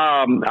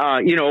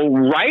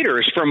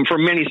 writers from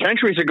many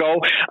centuries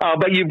ago,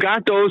 but you've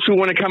got those who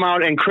want to come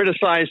out and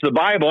criticize the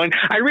Bible. And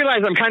I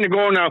realize I'm kind of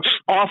going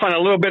off on a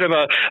little bit of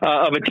a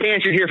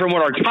tangent here from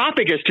what our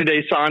topic is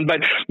today, son,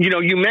 but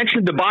you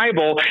mentioned the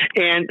Bible,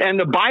 and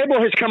the Bible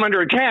has come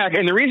under attack.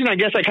 And the reason I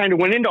guess I kind of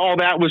went into all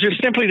that was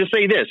just simply to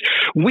say this: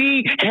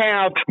 we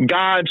have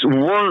God's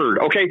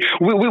Word, okay?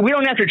 We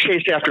don't have to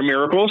chase after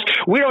miracles.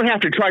 We don't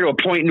have to try to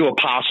appoint new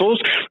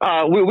apostles.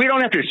 We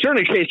don't have to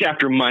certainly chase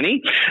after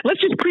money. Let's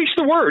just preach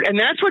the Word. And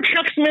that's what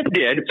Chuck Smith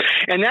did.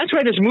 And that's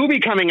why this movie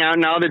coming out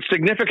now that's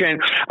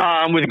significant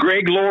with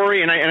Greg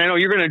Glory, and I know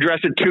you're going to address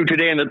it too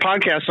today in the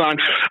podcast on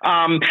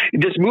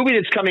this movie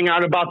that's coming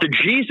out about the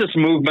Jesus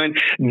movement.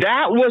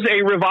 That was a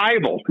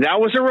revival.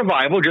 That was a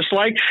revival, just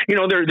like,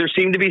 there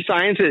seemed to be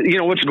signs that,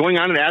 what's going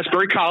on at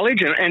Asbury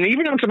College and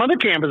even on some other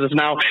campuses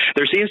now,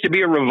 there seems to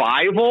be a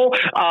revival.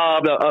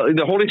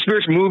 The Holy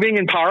Spirit's moving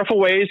in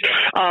powerful ways.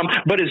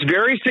 But it's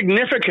very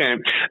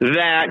significant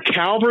that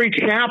Calvary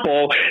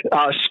Chapel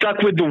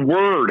stuck with the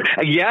Word.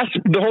 Yes,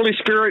 the Holy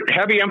Spirit,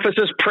 heavy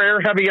emphasis, prayer,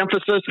 heavy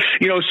emphasis,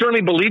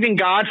 certainly believing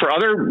God for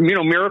other,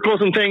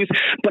 miracles and things,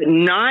 but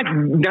not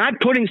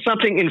putting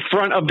something in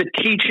front of the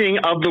teaching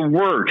of the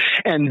Word.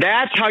 And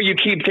that's how you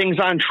keep things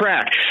on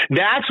track.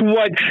 That's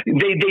what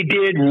they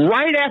did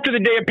right after the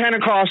day of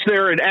Pentecost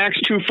there in Acts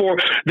 2:4.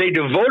 They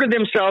devoted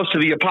themselves to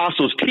the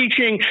apostles'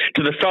 teaching,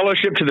 to the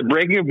fellowship, to the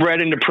breaking of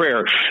bread, and to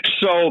prayer.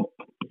 So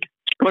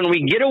when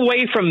we get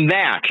away from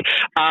that,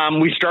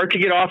 we start to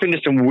get off into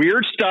some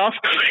weird stuff,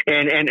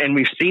 and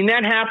we've seen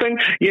that happen,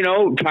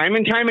 time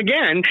and time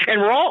again,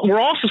 and we're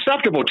all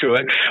susceptible to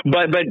it.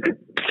 But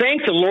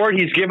thank the Lord,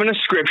 He's given us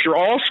Scripture.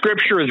 All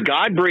Scripture is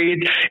God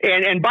breathed.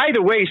 And by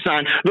the way,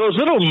 son, those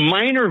little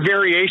minor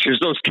variations,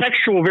 those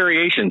textual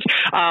variations,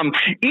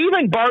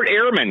 even Bart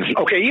Ehrman,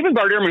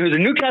 who's a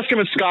New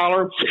Testament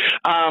scholar,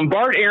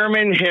 Bart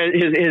Ehrman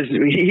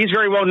he's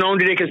very well known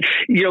today because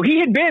he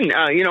had been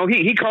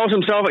he calls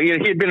himself he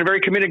had been a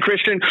very committed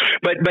Christian,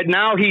 but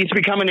now he's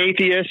become an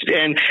atheist,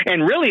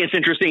 and really it's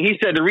interesting. He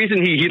said the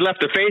reason he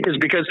left the faith is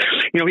because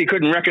he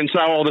couldn't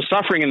reconcile all the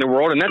suffering in the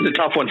world, and that's a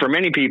tough one for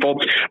many people.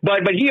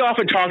 But he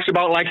often talks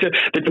about like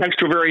the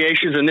textual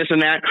variations and this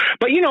and that.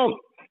 But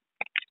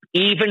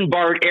even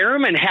Bart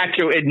Ehrman had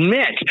to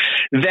admit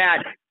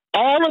that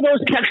all of those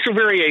textual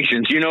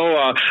variations,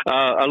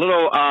 a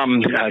little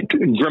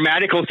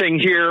grammatical thing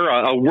here,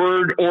 a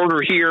word order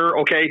here,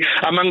 okay,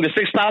 among the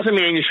 6,000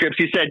 manuscripts,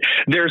 he said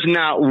there's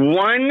not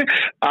one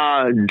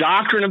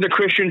doctrine of the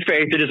Christian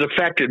faith that is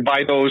affected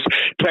by those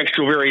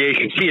textual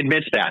variations. He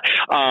admits that.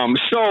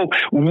 So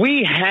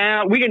we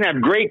can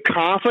have great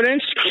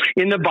confidence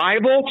in the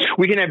Bible.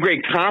 We can have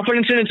great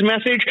confidence in its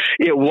message.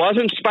 It was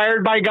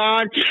inspired by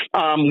God.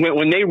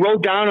 When they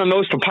wrote down on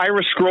those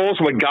papyrus scrolls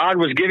what God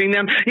was giving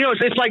them,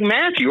 it's like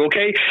Matthew,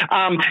 okay?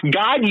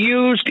 God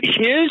used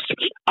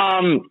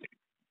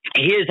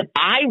his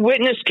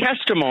eyewitness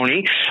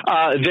testimony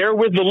there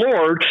with the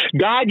Lord.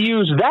 God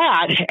used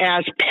that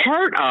as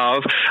part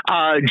of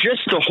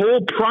just the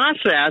whole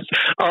process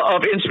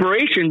of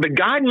inspiration, but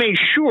God made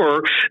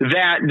sure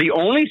that the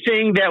only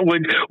thing that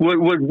would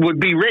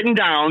be written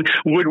down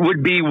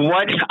would be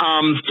what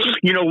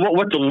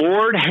the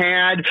Lord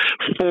had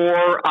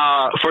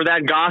for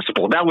that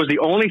gospel. That was the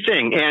only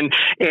thing,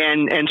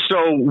 and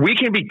so we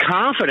can be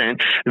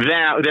confident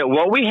that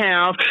what we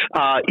have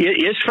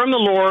is from the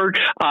Lord,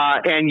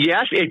 and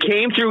yes, it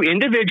came through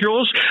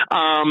individuals.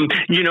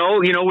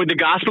 With the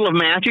Gospel of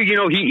Matthew,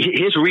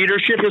 his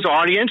readership, his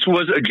audience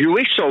was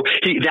Jewish, so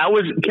that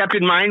was kept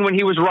in mind when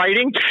he was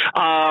writing.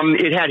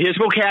 It had his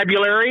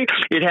vocabulary,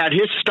 it had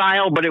his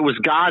style, but it was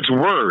God's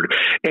word,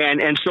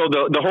 and so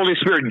the Holy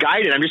Spirit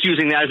guided. I'm just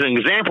using that as an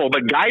example,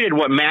 but guided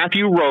what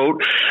Matthew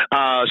wrote,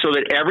 so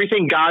that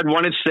everything God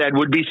wanted said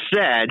would be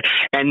said,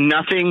 and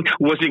nothing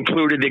was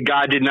included that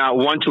God did not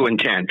want to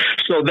intend.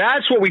 So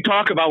that's what we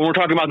talk about when we're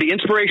talking about the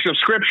inspiration of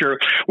Scripture.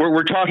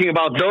 We're talking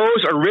about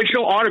those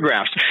original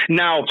autographs.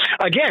 Now,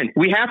 again,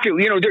 we have to,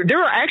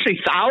 there are actually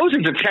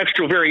thousands of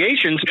textual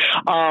variations,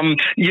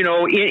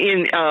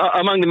 in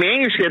among the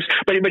manuscripts.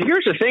 But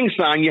here's the thing,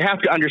 son, you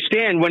have to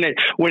understand when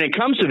it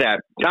comes to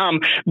that,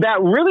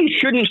 that really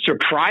shouldn't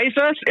surprise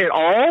us at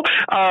all,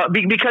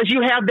 because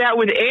you have that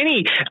with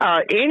any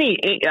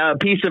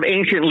piece of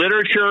ancient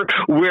literature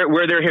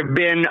where there have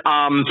been,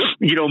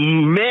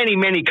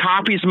 many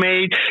copies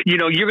made.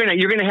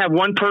 You're gonna have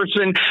one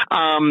person,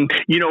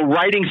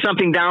 writing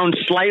something down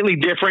slightly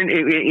different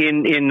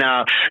in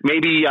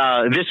maybe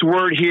this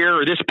word here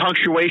or this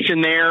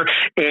punctuation there,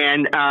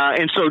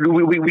 and so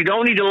we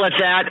don't need to let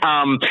that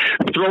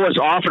throw us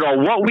off at all.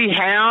 What we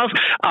have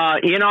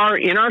in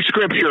our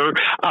Scripture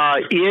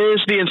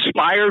is the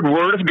inspired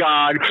Word of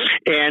God,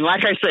 and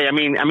like I say, I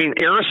mean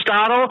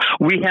Aristotle,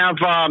 we have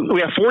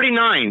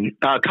 49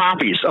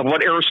 copies of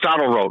what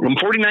Aristotle wrote,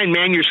 49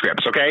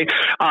 manuscripts. Okay,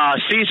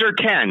 Caesar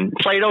 10,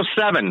 Plato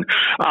 7,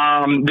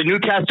 the New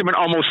Testament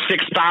almost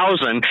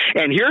 6,000.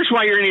 And here's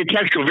why you're going to need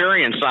textual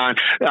variants on.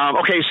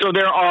 So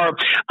there are,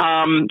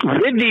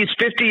 with these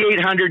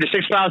 5,800 to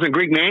 6,000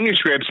 Greek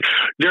manuscripts,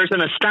 there's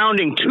an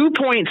astounding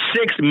 2.6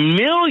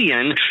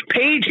 million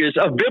pages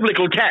of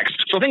biblical text.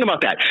 So think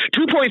about that.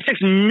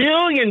 2.6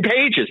 million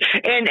pages.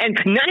 And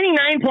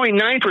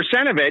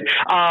 99.9% of it,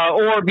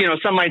 or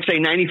some might say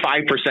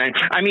 95%,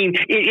 I mean,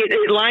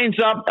 it lines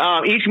up,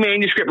 each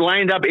manuscript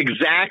lined up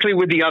exactly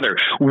with the other.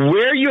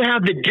 Where you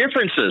have the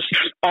differences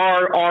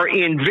are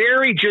in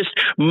very just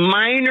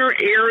minor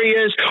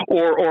areas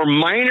or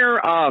minor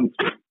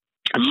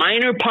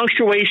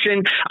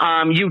punctuation.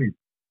 You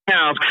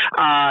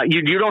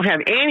you don't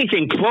have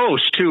anything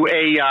close to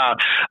a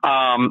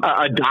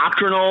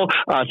doctrinal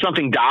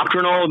something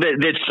doctrinal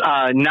that's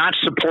not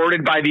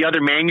supported by the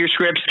other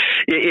manuscripts.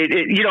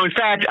 In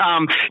fact,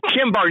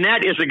 Tim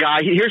Barnett is a guy.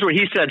 Here's what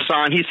he said,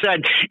 Son. He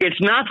said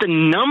it's not the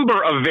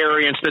number of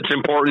variants that's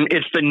important;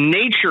 it's the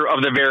nature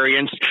of the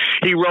variants.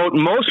 He wrote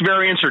most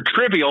variants are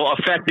trivial,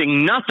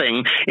 affecting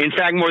nothing. In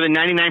fact, more than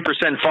 99%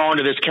 fall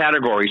into this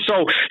category.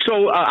 So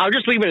I'll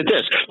just leave it at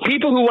this: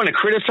 people who want to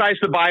criticize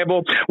the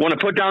Bible, want to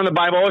put down the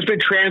Bible, it's been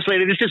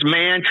translated, it's just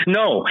man.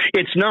 No,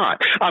 it's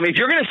not. If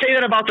you're going to say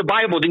that about the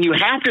Bible, then you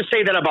have to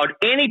say that about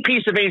any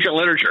piece of ancient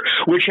literature,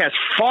 which has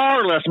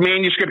far less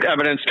manuscript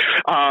evidence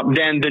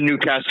than the New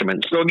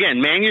Testament. So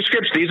again,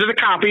 manuscripts, these are the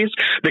copies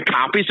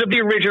of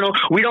the original.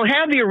 We don't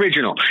have the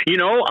original.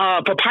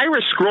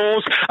 Papyrus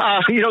scrolls,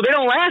 they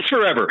don't last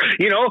forever.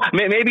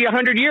 Maybe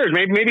 100 years,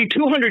 maybe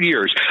 200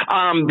 years.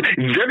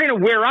 They're going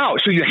to wear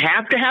out. So you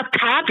have to have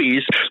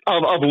copies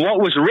of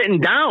what was written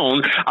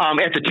down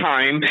at the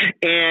time.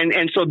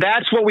 And so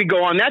that's what we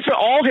go on. That's what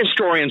all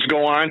historians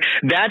go on.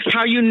 That's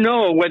how you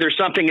know whether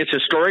something is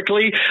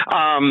historically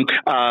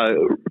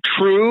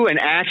true and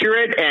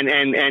accurate,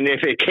 and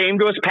if it came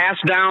to us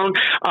passed down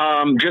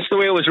just the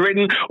way it was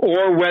written,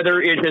 or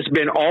whether it has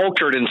been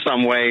altered in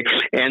some way.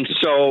 And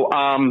so,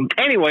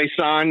 anyway,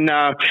 son,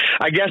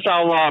 I guess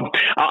I'll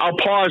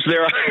pause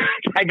there.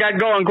 I got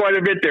going quite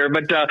a bit there,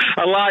 but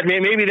a lot.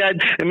 Maybe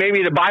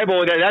the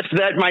Bible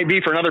that might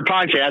be for another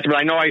podcast. But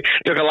I know I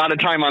took a lot of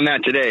time on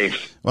that today.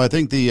 Well, I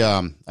think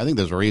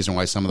there's a reason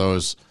why some of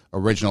those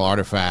original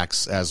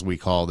artifacts, as we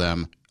call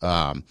them,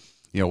 whether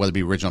it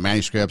be original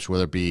manuscripts,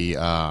 whether it be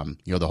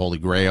the Holy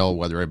Grail,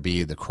 whether it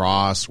be the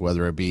cross,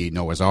 whether it be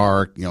Noah's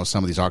Ark,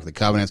 some of these Ark of the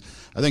Covenants,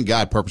 I think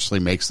God purposely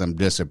makes them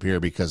disappear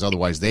because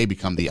otherwise they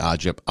become the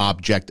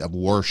object of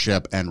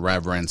worship and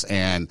reverence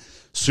and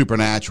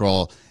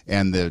supernatural,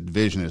 and the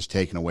vision is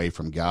taken away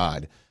from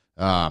God.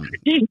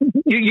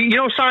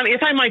 Son,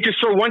 if I might just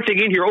throw one thing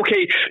in here.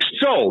 Okay,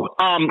 so,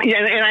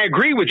 and I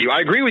agree with you. I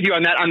agree with you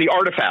on that, on the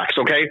artifacts,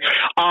 okay?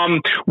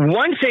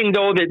 One thing,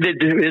 though, that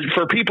is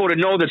for people to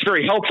know that's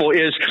very helpful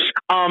is,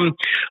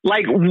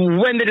 like,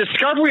 when the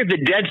discovery of the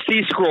Dead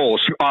Sea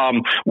Scrolls,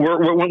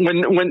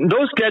 when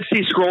those Dead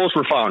Sea Scrolls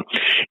were found,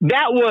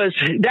 that was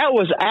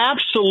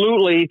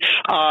absolutely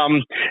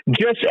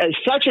just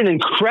such an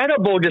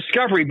incredible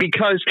discovery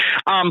because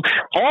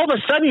all of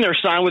a sudden, there,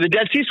 son, with the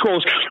Dead Sea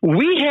Scrolls,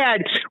 we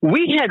had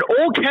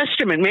Old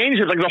Testament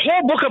manuscripts, like the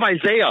whole book of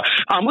Isaiah.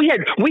 We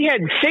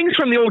had things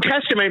from the Old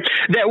Testament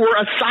that were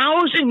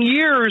 1,000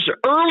 years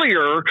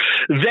earlier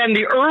than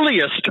the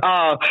earliest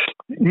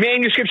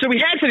manuscripts that we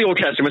had for the Old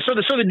Testament. So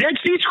the Dead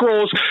Sea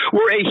Scrolls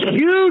were a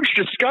huge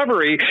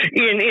discovery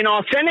in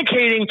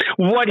authenticating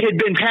what had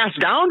been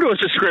passed down to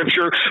us as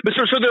Scripture. But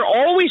so they're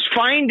always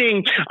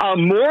finding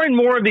more and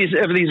more of these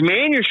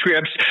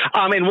manuscripts.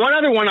 And one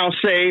other one I'll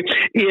say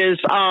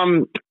is.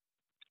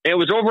 It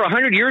was over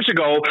 100 years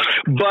ago,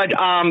 but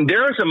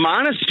there is a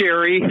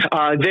monastery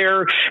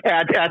there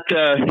at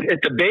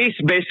the base,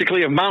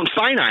 basically, of Mount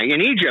Sinai in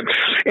Egypt,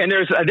 and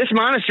there's this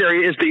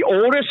monastery is the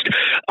oldest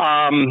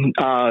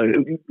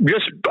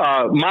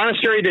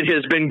monastery that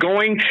has been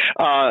going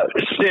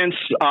since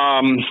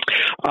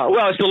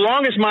it's the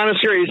longest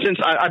monastery since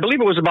I believe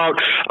it was about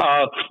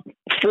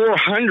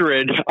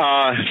 400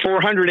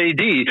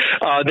 AD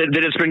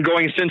that it's been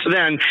going since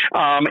then,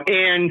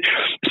 and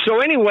so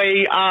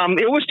anyway,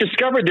 it was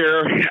discovered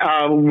there,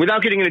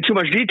 without getting into too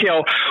much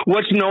detail,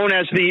 what's known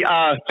as the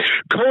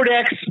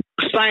Codex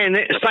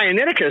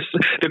Sinaiticus.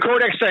 The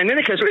Codex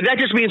Sinaiticus, that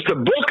just means the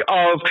book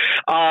of,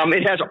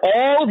 it has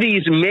all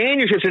these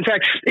manuscripts. In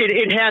fact,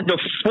 it had the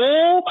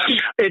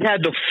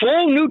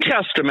full New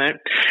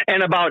Testament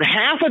and about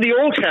half of the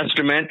Old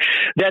Testament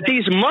that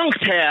these monks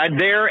had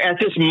there at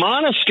this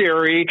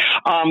monastery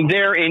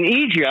there in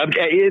Egypt,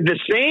 the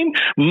same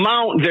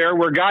mount there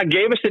where God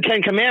gave us the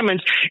Ten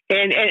Commandments,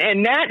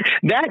 and that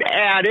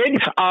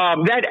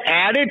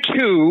added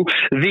to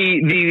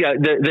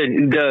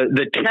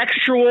the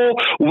textual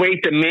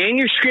weight, the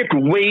manuscript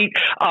weight.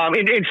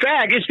 In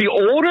fact, it's the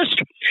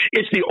oldest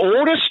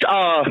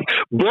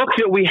book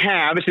that we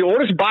have. It's the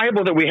oldest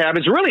Bible that we have.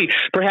 It's really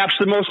perhaps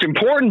the most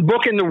important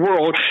book in the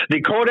world,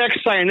 the Codex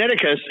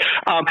Sinaiticus,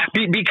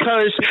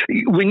 because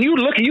when you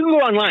look, you can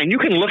go online, you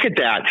can look at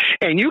that,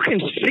 and you can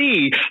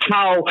see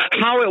how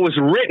it was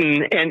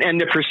written and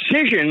the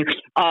precision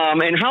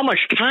and how much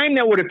time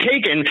that would have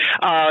taken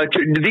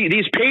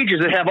these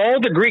pages that have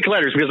all the Greek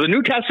letters, because the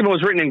New Testament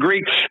was written in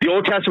Greek, the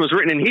Old Testament was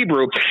written in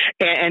Hebrew,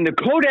 and the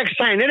Codex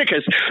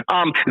Sinaiticus,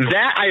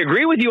 that I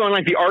agree with you on,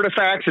 like the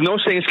artifacts and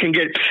those things can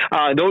get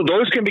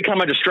those can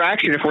become a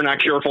distraction if we're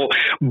not careful.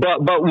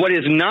 But what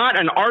is not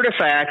an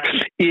artifact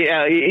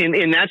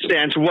in that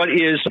sense, what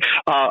is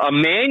a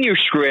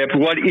manuscript,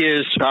 what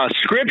is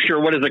Scripture,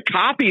 what is a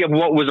copy of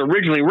what was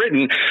originally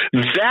written,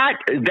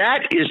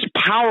 that is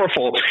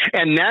powerful,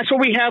 and that's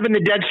what we have in the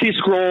Dead Sea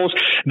Scrolls.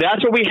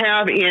 That's what we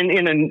have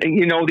in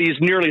these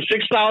nearly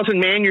 6,000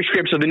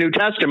 manuscripts of the New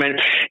Testament.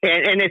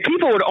 And if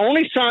people would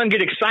only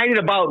get excited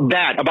excited about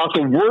that, about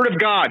the Word of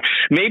God,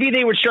 maybe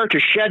they would start to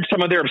shed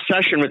some of their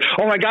obsession with,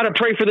 I got to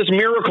pray for this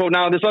miracle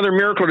now, this other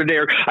miracle today,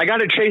 or I got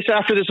to chase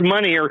after this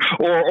money, or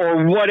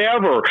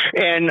whatever.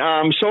 And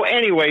so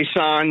anyway,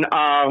 son,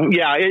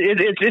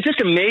 it's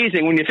just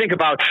amazing when you think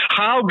about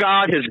how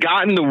God has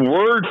gotten the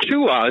Word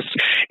to us.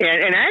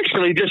 And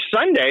actually, this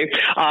Sunday,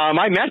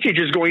 my message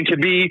is going to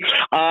be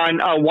on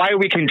why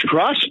we can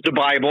trust the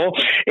Bible.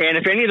 And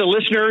if any of the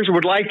listeners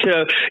would like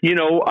to,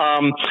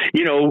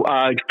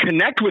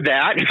 connect with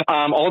that,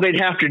 all they'd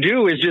have to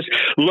do is just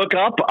look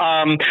up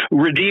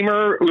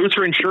Redeemer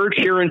Lutheran Church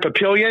here in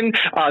Papillion.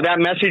 That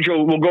message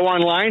will go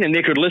online, and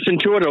they could listen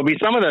to it. It'll be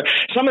some of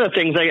the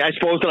things I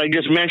suppose that I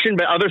just mentioned,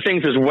 but other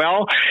things as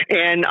well.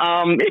 And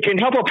it can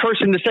help a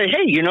person to say,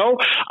 hey,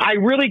 I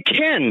really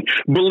can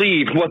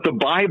believe what the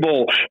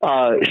Bible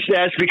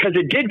says, because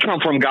it did come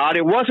from God.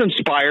 It was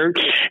inspired.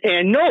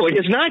 And no, it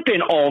has not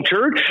been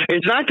altered.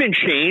 It's not been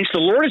changed. The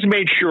Lord has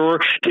made sure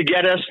to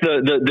get us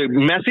the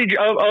message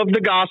of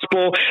the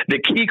gospel, the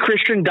key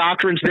Christian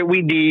doctrines that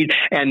we need.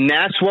 And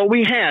that's what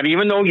we have.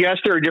 Even though, yes,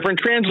 there are different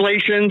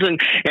translations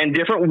and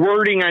different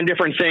wording on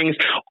different things,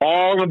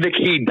 all of the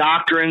key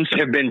doctrines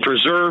have been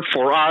preserved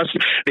for us.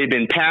 They've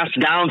been passed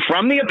down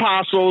from the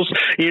apostles,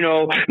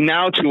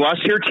 now to us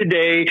here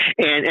today.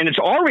 And it's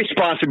our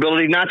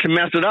responsibility not to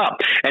mess it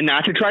up and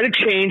not to try to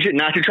change it,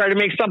 not to try to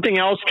make something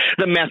else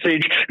the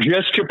message,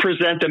 just to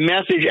present the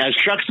message as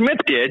Chuck Smith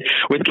did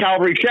with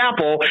Calvary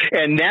Chapel.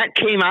 And that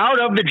came out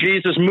of the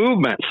Jesus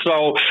movement.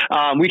 So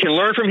we can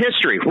learn from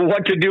history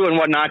what to do and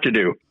what not to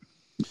do.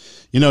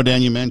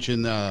 Dan, you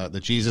mentioned the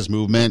Jesus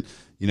movement.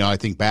 I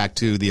think back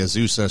to the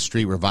Azusa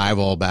Street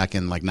Revival back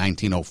in like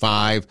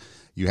 1905.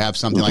 You have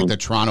something like the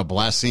Toronto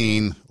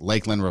Blessing,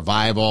 Lakeland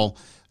Revival.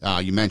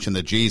 You mentioned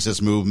the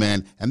Jesus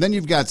movement. And then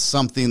you've got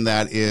something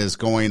that is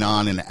going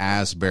on in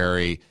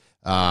Asbury,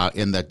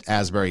 in the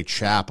Asbury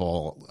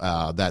Chapel,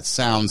 that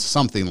sounds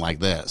something like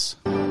this.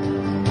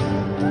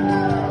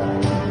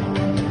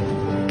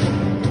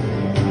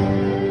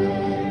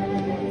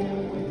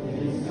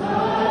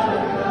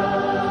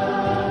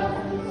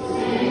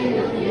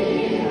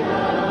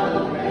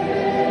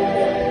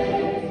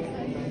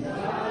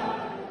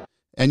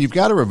 And you've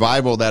got a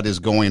revival that is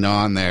going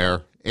on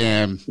there.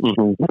 And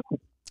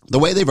the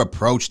way they've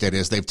approached it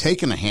is they've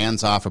taken a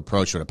hands-off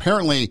approach to it.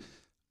 Apparently,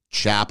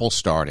 chapel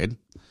started,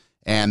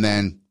 and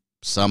then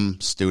some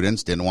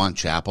students didn't want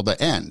chapel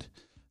to end.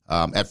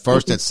 At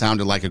first, it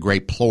sounded like a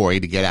great ploy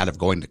to get out of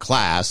going to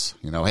class.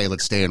 Hey,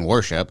 let's stay in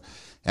worship.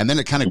 And then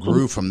it kind of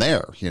grew from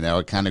there.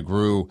 It kind of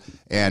grew,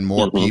 and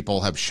more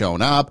people have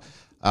shown up.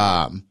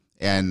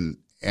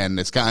 And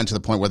it's gotten to the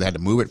point where they had to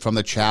move it from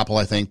the chapel,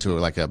 I think, to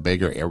like a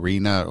bigger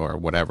arena or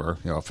whatever,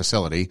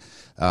 facility.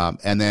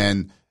 And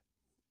then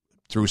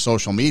through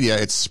social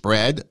media, it's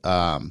spread.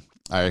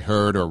 I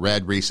heard or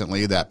read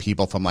recently that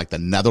people from like the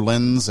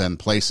Netherlands and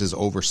places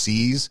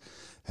overseas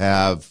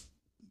have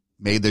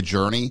made the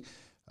journey,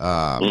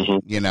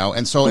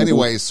 And so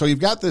anyways, so you've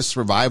got this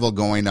revival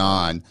going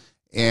on,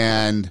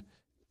 and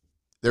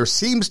there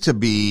seems to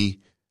be,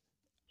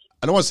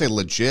 I don't want to say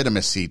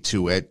legitimacy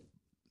to it,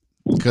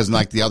 because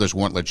like the others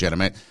weren't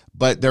legitimate,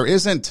 but there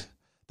isn't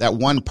that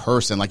one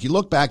person. Like you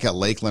look back at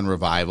Lakeland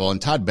Revival,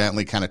 and Todd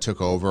Bentley kind of took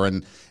over,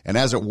 and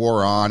as it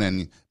wore on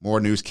and more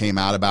news came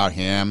out about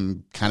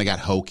him, kind of got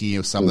hokey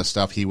with some of the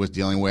stuff he was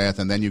dealing with.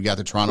 And then you got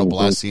the Toronto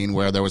Blessing,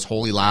 where there was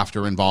holy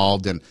laughter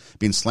involved and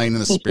being slain in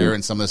the spirit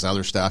and some of this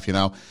other stuff.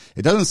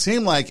 It doesn't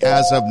seem like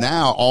as of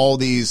now, all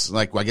these,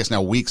 like, I guess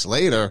now weeks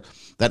later,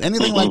 that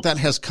anything like that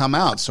has come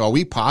out. So are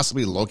we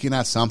possibly looking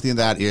at something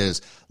that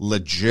is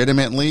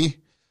legitimately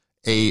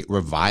a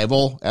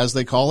revival, as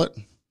they call it?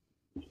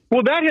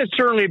 Well, that has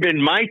certainly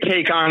been my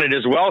take on it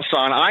as well,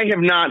 son. I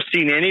have not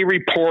seen any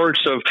reports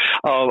of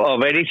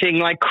anything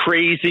like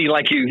crazy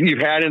like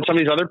you've had in some of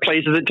these other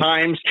places at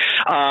times,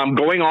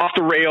 going off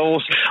the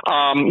rails.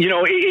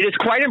 It is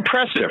quite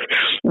impressive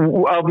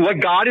what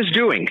God is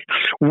doing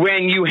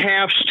when you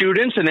have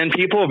students and then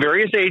people of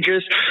various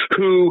ages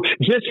who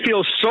just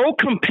feel so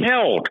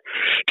compelled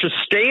to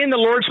stay in the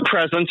Lord's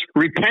presence,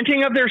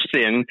 repenting of their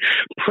sin,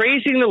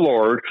 praising the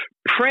Lord,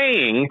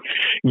 praying,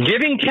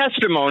 giving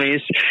testimonies,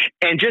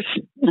 and just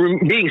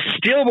being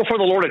still before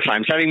the Lord at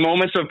times, having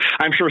moments of,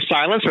 I'm sure,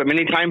 silence, but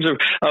many times of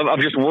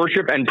just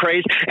worship and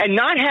praise, and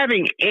not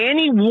having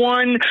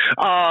anyone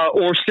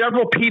or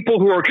several people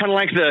who are kind of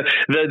like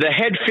the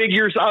head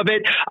figures of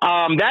it.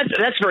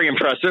 That's very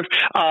impressive.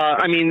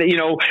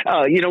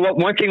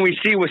 One thing we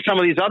see with some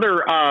of these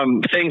other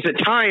things at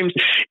times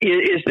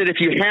is that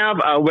if you have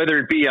whether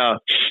it be a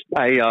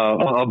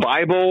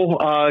Bible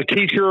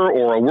teacher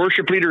or a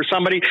worship leader or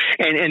somebody,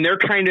 and they're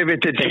kind of at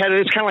the head of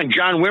this, kind of like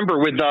John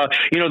Wimber with the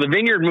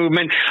Vineyard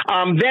movement,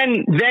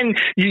 then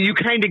you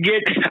kind of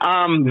get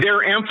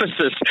their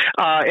emphasis,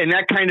 and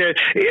that kind of,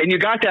 and you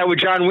got that with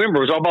John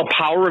Wimber. It was all about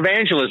power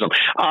evangelism,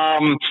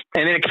 and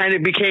then it kind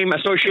of became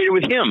associated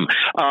with him.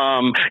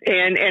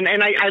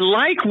 And I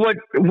like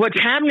what's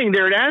happening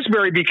there at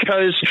Asbury,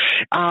 because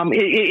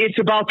it's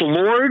about the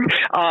Lord.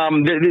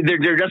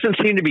 There doesn't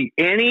seem to be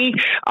any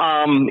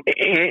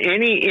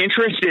any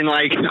interest in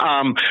like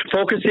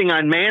focusing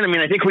on man. I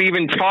mean, I think we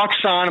even talked,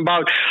 Son,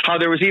 about how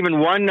there was even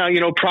one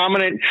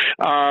prominent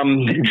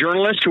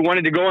journalist who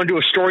wanted to go and do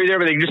a story there,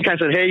 but they just kind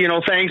of said, hey,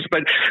 thanks,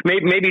 but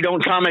maybe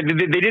don't comment.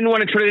 They didn't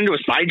want to turn it into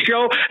a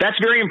sideshow. That's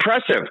very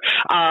impressive.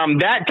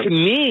 That to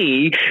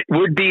me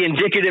would be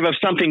indicative of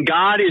something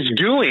God is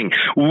doing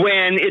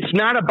when it's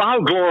not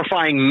about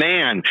glorifying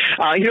man.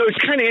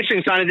 It's kind of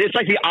interesting, Son. It's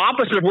like the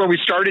opposite of where we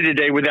started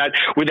today with that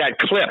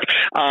clip,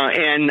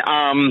 and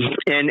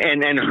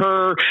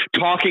her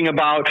talking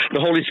about the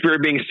Holy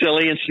Spirit being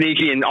silly and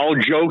sneaky and all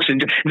jokes,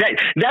 and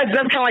that's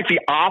kind of like the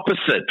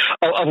opposite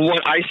of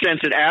what I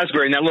sense at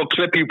Asbury in that little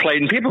clip you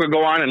played. And people could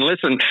go on and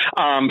listen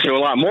to a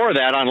lot more of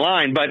that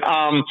online, but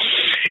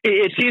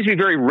it seems to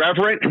be very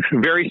reverent,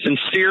 very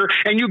sincere,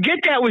 and you get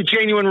that with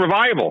genuine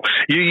revival.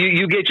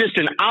 You get just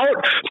an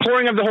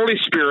outpouring of the Holy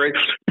Spirit,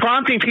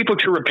 prompting people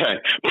to repent,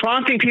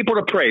 prompting people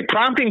to pray,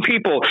 prompting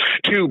people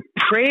to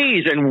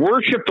praise and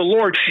worship the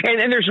Lord.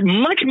 And there's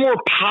much more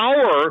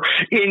power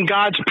in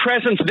God's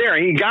presence there.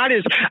 God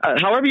is,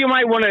 however you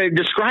might want to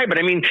describe it.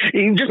 I mean,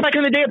 just like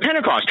on the day of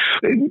Pentecost,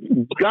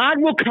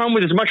 God will come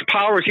with as much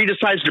power as He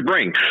decides to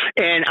bring.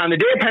 And on the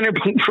day of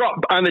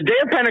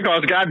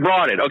Pentecost, God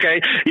brought it.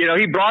 Okay,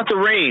 He brought the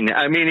rain.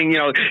 Meaning,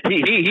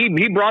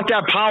 He brought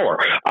that power.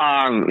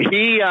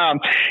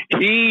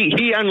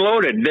 He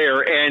unloaded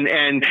there,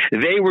 and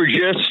they were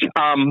just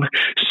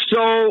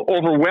so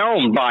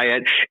overwhelmed by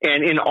it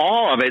and in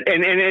awe of it.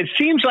 And it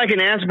seems like in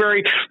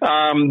Asbury,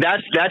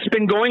 that's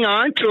been going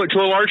on to a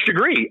large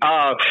degree.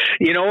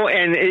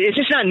 And it's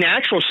just not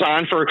natural,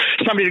 Son, for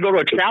somebody to go to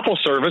a chapel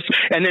service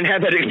and then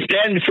have that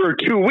extend for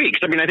 2 weeks.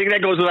 I mean, I think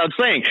that goes without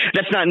saying.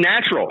 That's not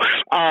natural.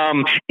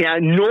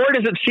 Nor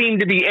does it seem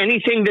to be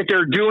anything that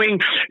they're doing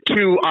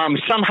to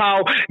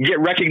somehow get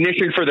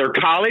recognition for their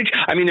college.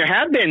 I mean, there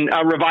have been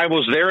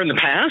revivals there in the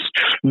past,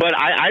 but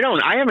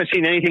I haven't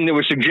seen anything that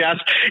would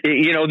suggest,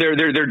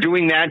 they're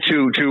doing that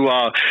to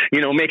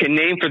make a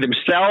name for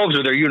themselves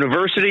or their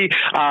university.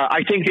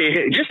 I think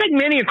they, just like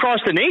many across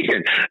the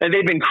nation,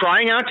 they've been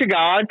crying out to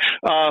God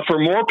for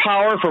more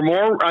power, for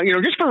more,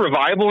 just for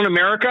revival in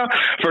America,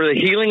 for the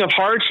healing of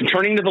hearts and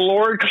turning to the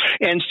Lord.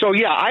 And so,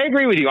 yeah, I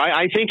agree with you.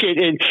 I think a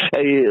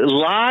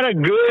lot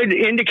of good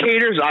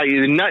indicators,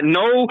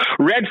 no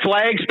red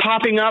flags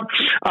popping up.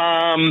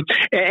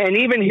 And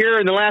even here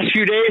in the last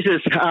few days,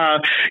 is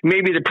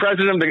maybe the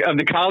president of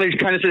the college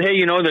kind of said, hey,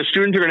 the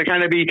students are going to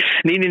kind of be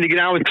needing to get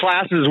on with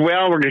classes as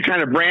well. We're going to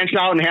kind of branch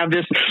out and have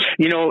this,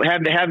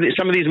 have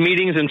some of these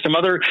meetings in some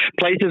other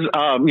places,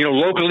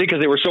 locally, because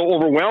they were so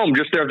overwhelmed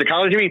just there at the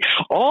college. I mean,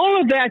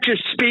 all of that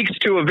just speaks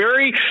to a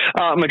very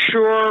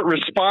mature,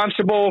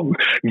 responsible,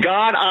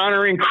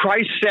 God-honoring,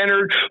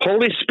 Christ-centered,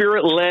 Holy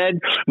Spirit-led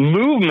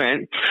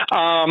movement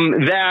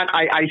that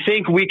I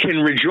think we can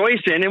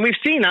rejoice in. And we've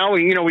seen now,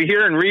 we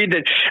hear and read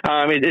that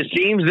it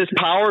seems this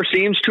power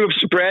seems to have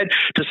spread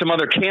to some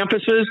other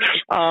campuses.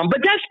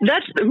 But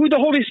that's who the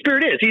Holy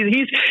Spirit is.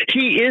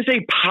 He is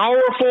a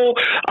powerful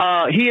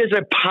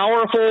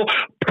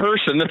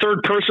person, the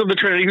third person of the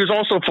Trinity, who's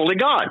also fully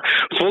God.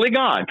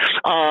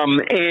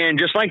 And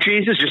just like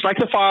Jesus, just like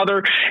the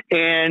Father.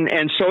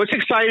 And so it's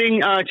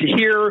exciting to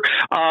hear.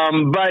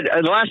 But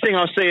the last thing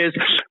I'll say is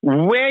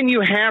when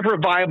you have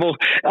revival,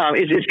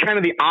 it's kind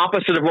of the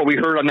opposite of what we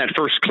heard on that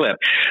first clip.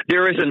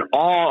 There is an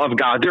awe of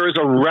God. There is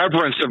a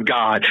reverence of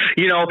God.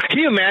 Can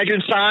you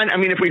imagine, Son? I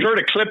mean, if we heard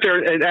a clip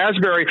there at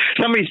Asbury,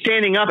 somebody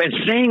standing up and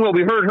saying what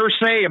we heard her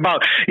say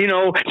about,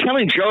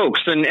 telling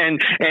jokes and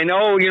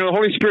the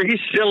Holy Spirit,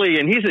 He's silly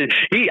and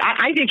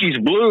I think He's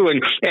blue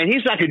and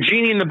He's like a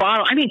genie in the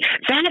bottle. I mean,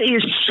 that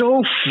is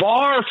so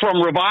far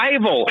from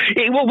revival.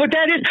 What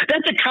that is,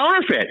 that's a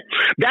counterfeit.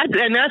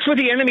 That's what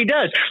the enemy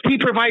does. He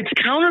provides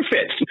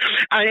counterfeits.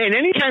 And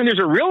anytime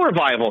there's a real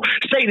revival,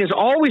 Satan has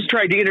always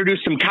tried to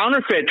introduce some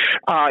counterfeit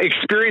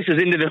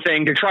experiences into the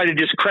thing to try to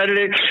discredit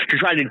it, to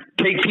try to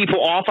take people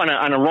off on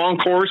a wrong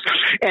course.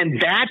 And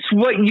that's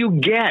what you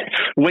get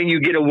when you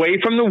get away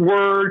from the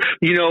Word.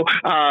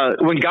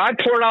 When God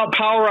poured out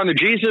power on the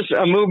Jesus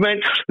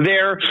movement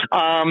there,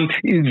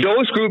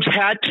 those groups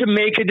had to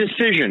make a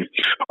decision.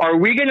 Are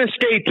we going to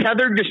stay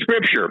tethered to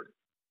Scripture?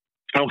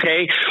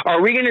 Okay,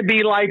 are we going to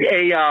be like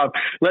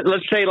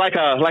let's say like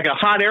a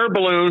hot air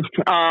balloon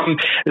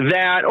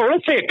or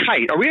let's say a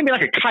kite? Are we going to be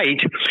like a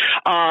kite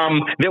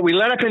that we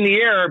let up in the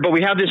air, but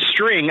we have this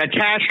string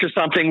attached to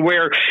something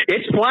where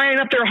it's flying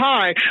up there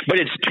high, but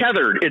it's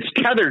tethered. It's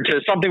tethered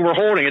to something we're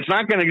holding. It's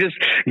not going to just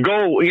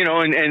go, and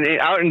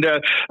out into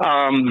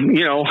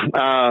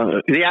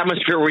the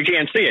atmosphere where we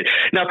can't see it.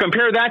 Now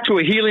compare that to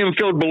a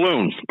helium-filled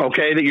balloon,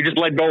 okay, that you just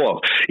let go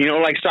of.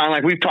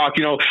 Like we've talked.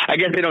 I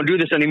guess they don't do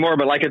this anymore,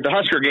 but like at the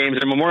Husker games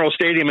at Memorial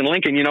Stadium in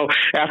Lincoln,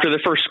 after the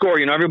first score,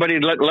 everybody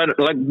let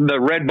the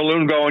red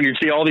balloon go, and you'd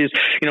see all these,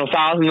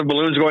 thousands of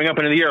balloons going up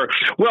into the air.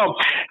 Well,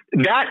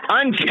 that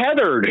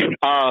untethered,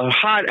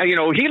 hot,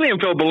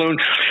 helium-filled balloon,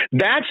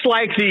 that's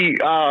like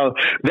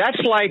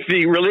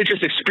the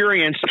religious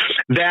experience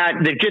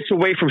that gets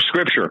away from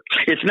Scripture.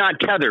 It's not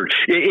tethered.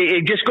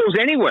 It just goes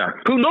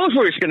anywhere. Who knows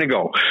where it's going to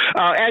go?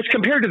 As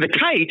compared to the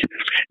kite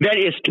that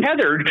is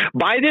tethered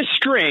by this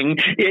string,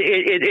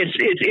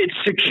 it's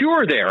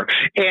secure there,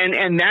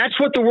 and that's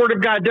what the Word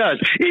of God does.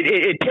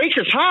 It takes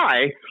us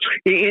high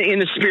in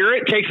the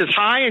Spirit, takes us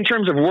high in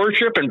terms of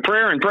worship and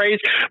prayer and praise,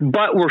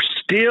 but we're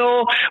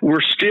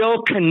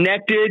still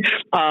connected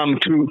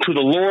to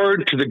the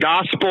Lord, to the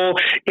gospel,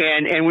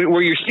 and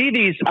where you see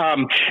these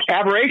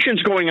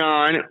aberrations going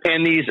on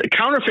and these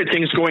counterfeit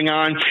things going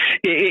on,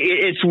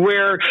 it's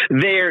where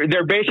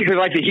they're basically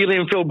like the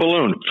helium-filled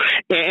balloon,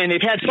 and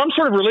they've had some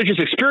sort of religious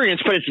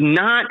experience, but it's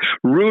not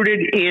rooted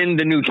in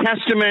the New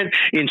Testament,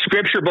 in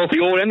Scripture, both the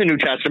Old and the New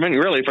Testament,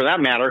 really, for that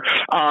matter.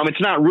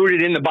 It's not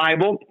rooted in the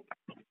Bible.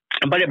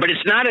 But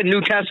it's not a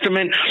New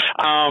Testament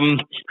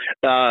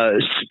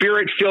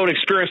spirit-filled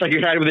experience like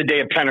you had with the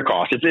day of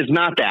Pentecost. It's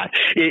not that.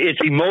 It's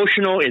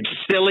emotional. It's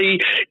silly.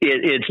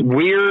 It's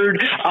weird.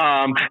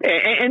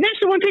 And that's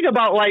the one thing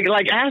about like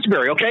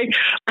Asbury. Okay,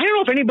 I don't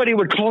know if anybody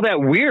would call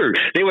that weird.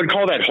 They would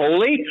call that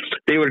holy.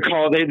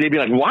 They'd be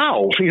like,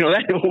 wow,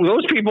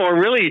 those people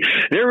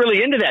they're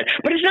really into that.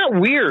 But it's not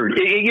weird.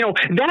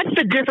 That's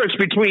the difference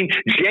between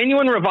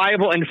genuine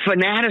revival and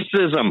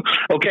fanaticism.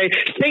 Okay,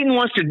 Satan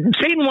wants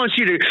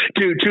you to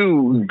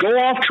go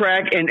off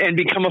track and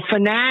become a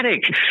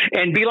fanatic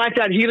and be like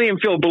that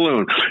helium-filled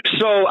balloon.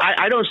 So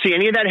I don't see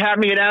any of that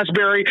happening at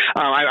Asbury.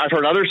 I've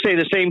heard others say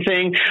the same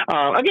thing.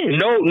 Again,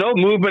 no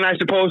movement, I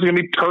suppose, is going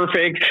to be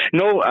perfect.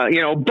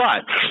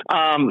 But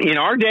in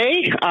our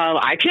day,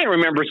 I can't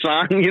remember,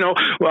 son.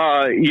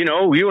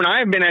 You and I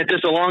have been at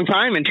this a long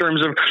time in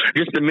terms of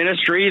just the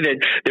ministry that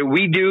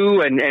we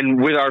do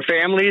and with our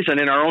families and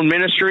in our own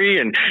ministry,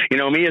 and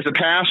me as a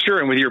pastor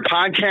and with your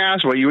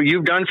podcast, what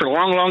you've done for a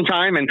long, long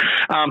time. And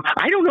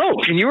I don't know.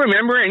 Can you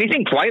remember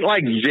anything quite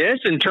like this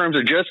in terms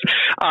of just,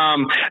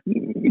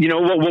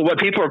 what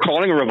people are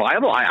calling a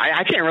revival?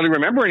 I can't really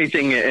remember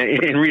anything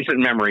in recent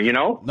memory,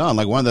 No,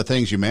 like one of the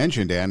things you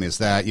mentioned, Dan, is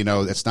that,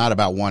 it's not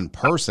about one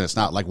person. It's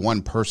not like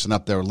one person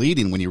up there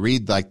leading. When you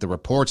read like the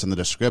reports and the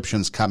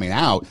descriptions coming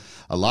out,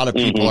 a lot of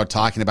people are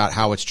talking about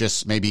how it's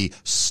just maybe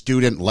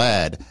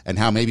student-led and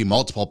how maybe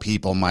multiple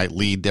people might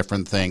lead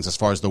different things as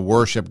far as the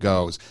worship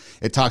goes.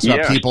 It talks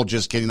about people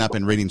just getting up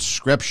and reading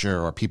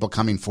Scripture, or people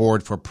coming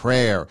forward for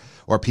prayer,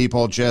 or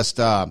people just,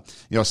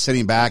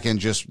 sitting back and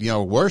just,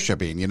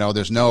 worshiping.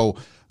 There's no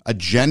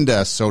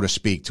agenda, so to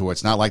speak, to it.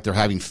 It's not like they're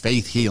having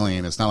faith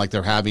healing. It's not like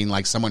they're having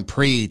like someone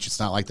preach. It's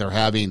not like they're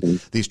having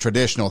these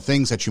traditional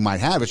things that you might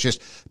have. It's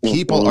just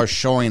people are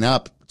showing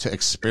up to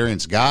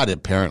experience God,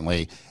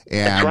 apparently.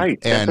 And,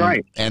 That's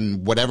right.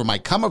 And whatever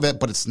might come of it,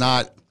 but it's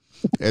not,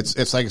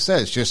 it's like I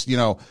said, it's just,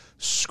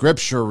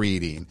 Scripture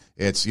reading.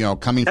 It's,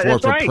 coming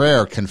forward for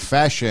prayer,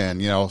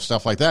 confession,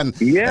 stuff like that.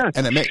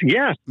 And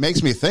it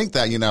makes me think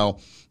that,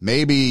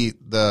 maybe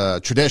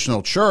the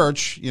traditional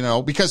church,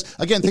 because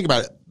again, think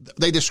about it.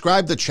 They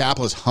describe the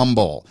chapel as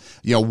humble,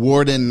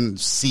 wooden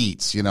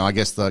seats, I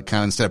guess the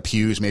kind of, instead of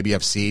pews, maybe you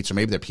have seats, or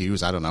maybe they're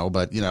pews. I don't know.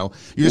 But, you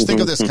just think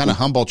of this kind of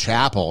humble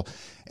chapel,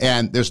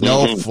 and there's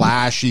no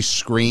flashy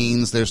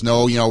screens. There's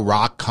no,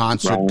 rock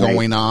concert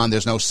going on.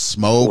 There's no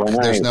smoke.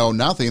 There's no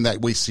nothing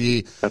that we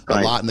see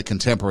a lot in the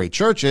contemporary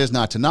churches,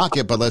 not to knock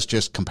it, but let's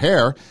just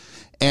compare.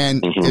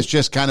 And it's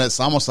just it's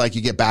almost like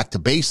you get back to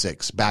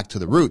basics, back to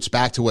the roots,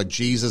 back to what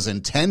Jesus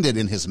intended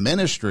in his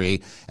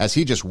ministry as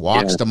he just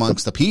walked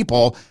amongst the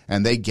people,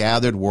 and they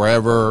gathered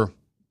wherever,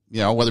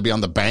 whether it be on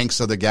the banks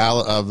of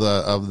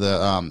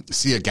the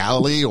Sea of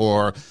Galilee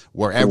or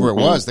wherever it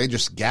was, they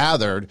just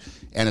gathered.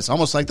 And it's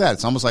almost like that.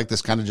 It's almost like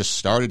this kind of just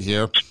started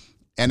here.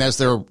 And as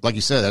they're, like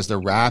you said, as they're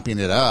wrapping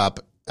it up,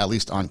 at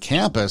least on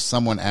campus,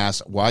 someone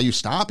asked, why are you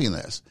stopping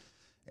this?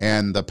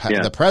 And the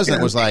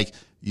president was like,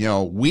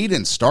 we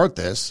didn't start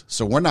this,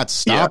 so we're not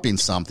stopping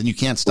something. You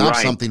can't stop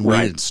something we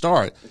didn't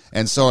start.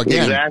 And so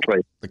again,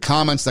 the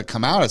comments that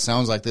come out, it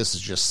sounds like this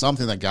is just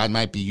something that God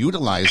might be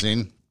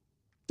utilizing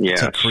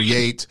to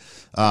create,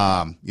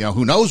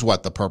 who knows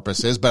what the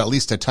purpose is, but at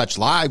least to touch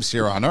lives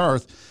here on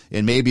earth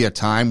in maybe a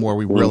time where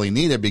we really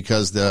need it,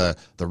 because the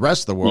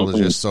rest of the world is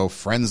just so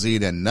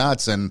frenzied and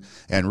nuts, and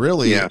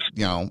really,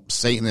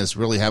 Satan is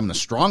really having a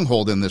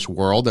stronghold in this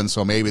world. And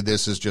so maybe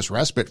this is just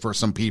respite for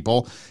some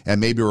people, and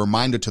maybe a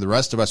reminder to the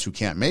rest of us who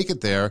can't make it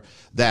there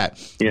that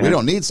we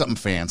don't need something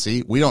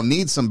fancy. We don't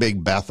need some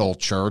big Bethel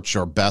church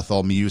or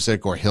Bethel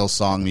music or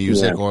Hillsong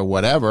music or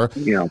whatever.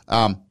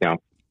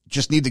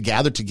 Just need to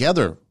gather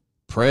together,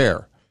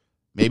 prayer,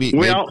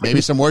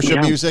 maybe some worship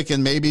music,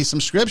 and maybe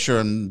some Scripture,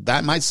 and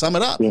that might sum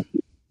it up.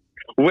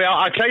 Well,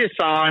 I'll tell you,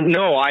 Son,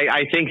 no,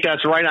 I think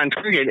that's right on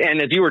target.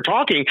 And as you were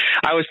talking,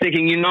 I was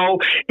thinking,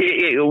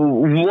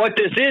 what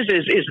this is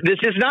this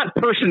is not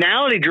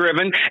personality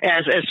driven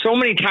as so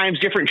many times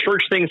different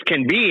church things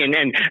can be and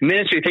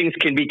ministry things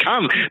can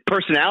become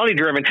personality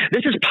driven.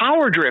 This is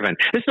power driven.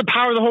 This is the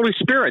power of the Holy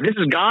Spirit. This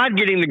is God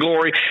getting the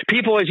glory.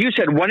 People, as you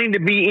said, wanting to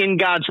be in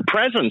God's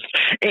presence.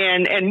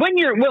 And when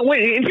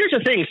and here's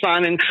the thing,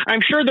 Son, and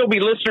I'm sure there'll be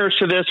listeners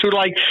to this who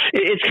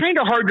it's kind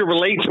of hard to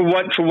relate to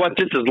what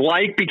this is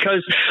like,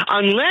 because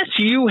unless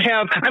you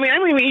have, I mean,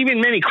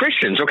 even many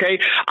Christians, okay,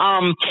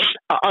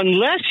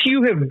 unless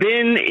you have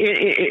been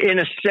in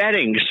a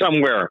setting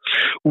somewhere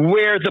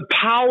where the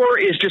power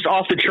is just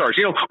off the charts.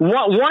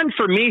 One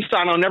for me,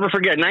 Son, I'll never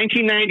forget,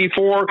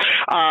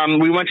 1994,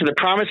 we went to the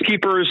Promise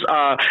Keepers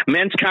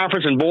men's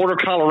conference in Boulder,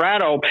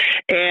 Colorado,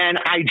 and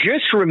I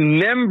just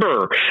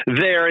remember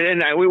there,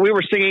 and we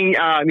were singing,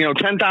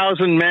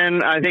 10,000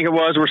 men, I think it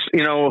was, were,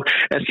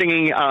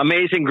 singing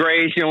Amazing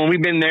Grace. When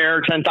we've been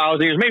there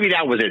 10,000 years, maybe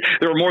that was it.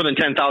 There were more than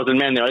 10,000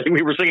 men there. I think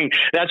we were singing,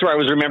 that's where I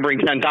was remembering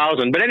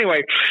 10,000. But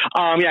anyway,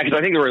 because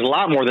I think there was a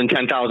lot more than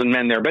 10,000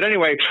 men there. But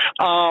anyway,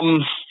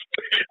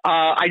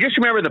 I just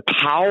remember the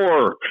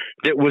power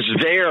that was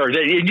there,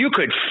 that you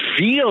could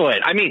feel it.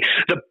 I mean,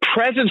 the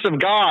presence of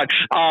God.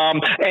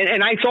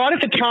 And I thought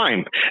at the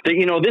time that,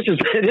 this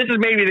is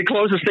maybe the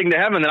closest thing to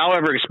heaven that I'll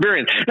ever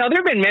experience. Now, there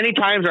have been many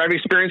times where I've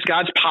experienced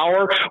God's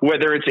power,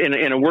 whether it's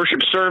in a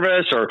worship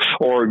service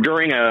or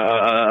during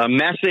a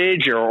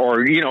message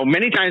or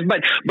many times,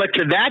 but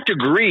to that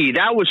degree,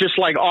 that was just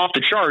like off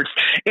the charts.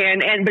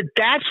 But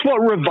that's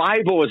what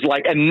revival is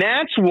like. And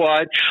that's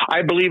what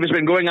I believe has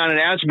been going on in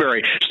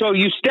Asbury. So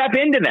you step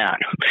into that.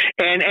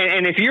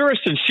 And if you're a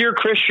sincere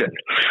Christian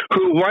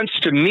who wants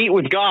to meet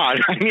with God,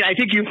 I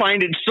think you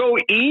find it so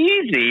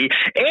easy,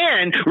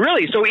 and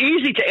really so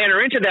easy to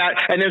enter into that,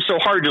 and then so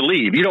hard to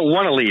leave. You don't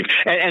want to leave.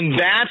 And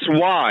that's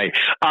why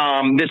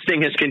this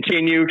thing has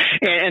continued.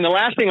 And the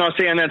last thing I'll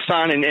say on that,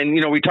 Son, and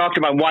we talked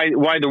about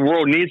why the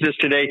world needs this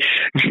today.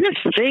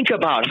 Just think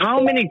about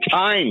how many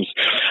times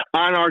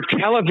on our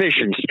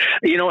televisions,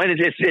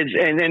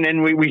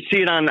 and we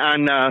see it on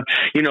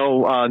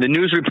the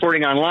news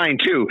reporting online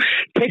too.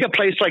 Take a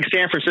place like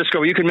San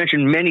Francisco. You can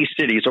mention many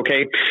cities,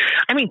 okay?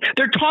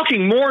 They're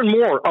talking more and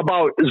more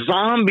about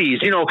zombies.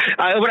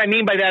 What I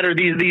mean by that are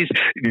these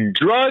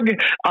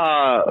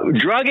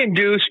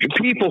drug-induced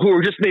people who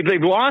are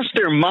they've lost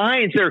their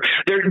minds.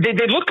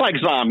 They look like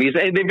zombies.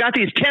 They've got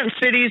these tent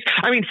cities.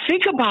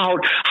 Think about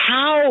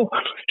how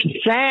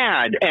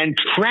sad and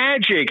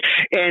tragic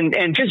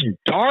and just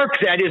dark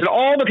that is.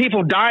 All the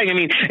people dying. And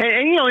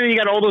you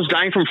got all those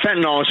dying from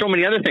fentanyl and so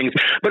many other things.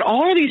 But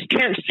all of these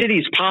tent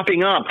cities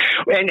popping up,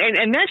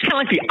 and that's kind of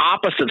like the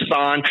opposite,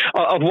 Son,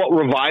 of what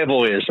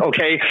revival is.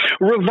 Okay,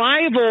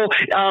 revival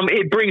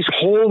it brings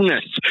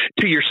wholeness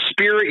to your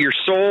spirit, your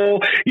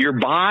soul, your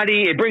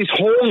body. It brings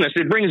wholeness.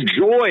 It brings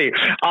joy.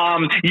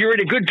 You're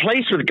in a good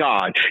place with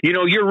God.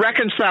 You're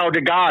reconciled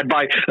to God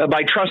by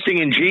trusting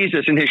in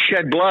Jesus and His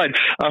shed blood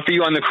for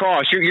you on the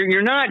cross.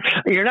 You're not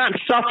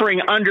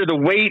suffering under the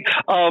weight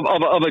of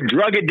a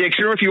drug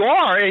addiction, or if you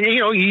are, and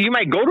you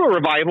might go to a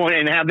revival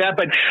and have that,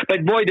 but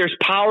boy, there's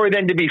power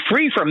then to be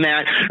free from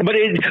that. But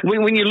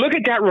when you look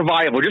at that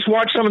revival, just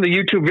watch some of the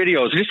YouTube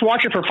videos. Just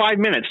watch it for 5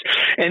 minutes,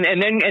 and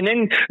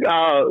then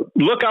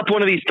look up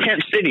one of these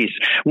tent cities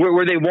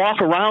where they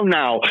walk around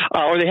now,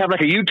 or they have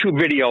like a YouTube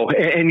video,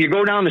 and you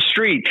go down the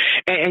street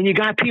and you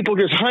got people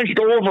just hunched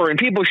over and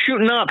people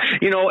shooting up.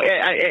 You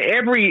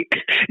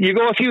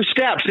go a few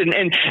steps,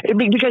 and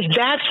because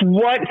that's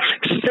what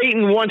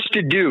Satan wants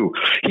to do.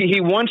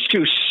 He wants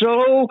to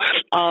so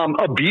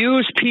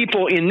abuse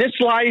people in this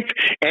life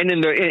and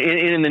in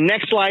the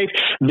next life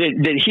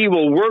that he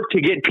will work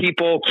to get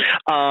people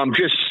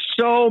just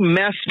so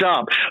messed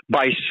up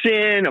by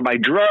sin, by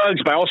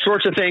drugs, by all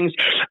sorts of things.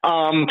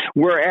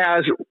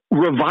 Whereas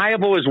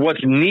revival is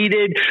what's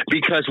needed,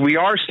 because we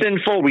are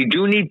sinful. We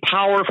do need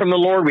power from the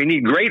Lord. We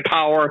need great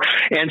power.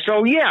 And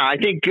so, I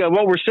think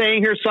what we're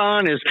saying here,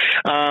 Son, is,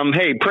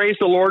 hey, praise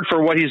the Lord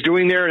for what He's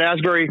doing there at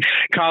Asbury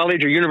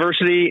College or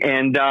University.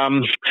 And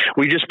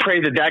we just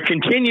pray that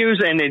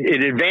continues and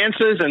it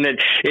advances, and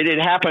that it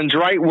happens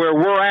right where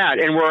we're at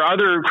and where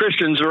other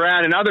Christians are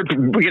at, and other,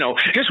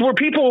 just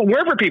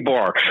wherever people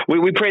are.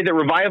 We pray that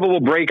revival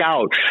will break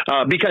out,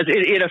 because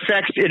it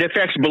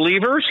affects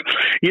believers,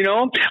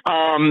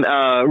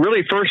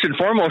 really first and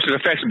foremost, it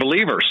affects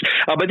believers.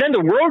 But then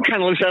the world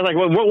kind of looks at it like,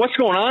 well, what's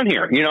going on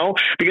here?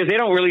 Because they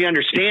don't really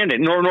understand it,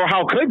 nor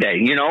how could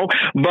they,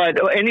 But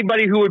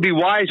anybody who would be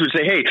wise would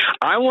say, hey,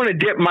 I want to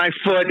dip my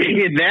foot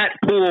in that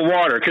pool of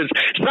water, because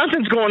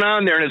something's going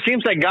on there, and it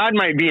seems like God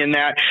might be in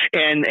that.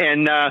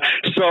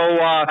 So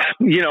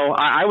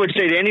I would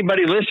say to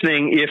anybody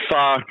listening, if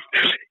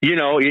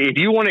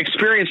you want to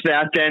experience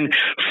that, then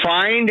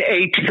find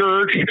a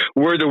church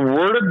where the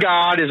Word of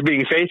God is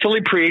being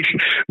faithfully preached.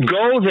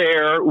 Go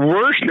there,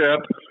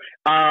 worship,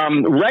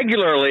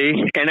 regularly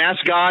and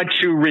ask God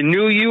to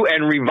renew you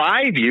and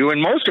revive you.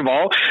 And most of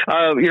all,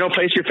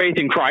 place your faith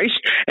in Christ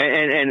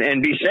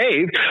and be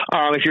saved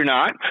if you're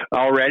not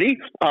already.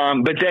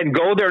 But then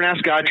go there and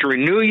ask God to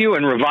renew you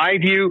and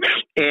revive you,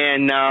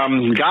 and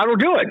God will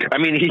do it. I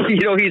mean,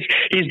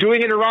 he's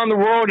doing it around the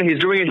world, and he's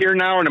doing it here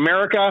now in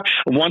America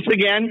once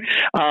again.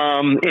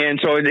 And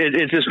so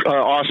it's just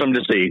awesome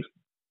to see.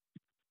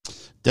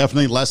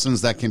 Definitely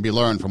lessons that can be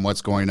learned from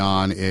what's going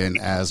on in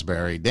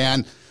Asbury.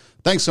 Dan,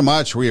 thanks so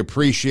much. We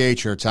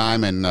appreciate your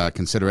time and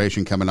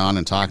consideration coming on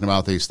and talking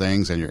about these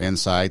things and your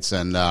insights.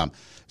 And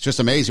it's just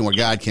amazing what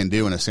God can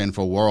do in a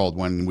sinful world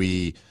when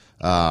we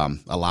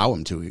allow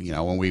him to,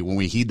 when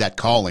we heed that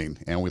calling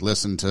and we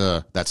listen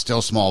to that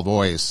still small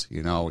voice,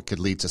 it could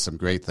lead to some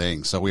great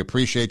things. So we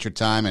appreciate your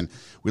time, and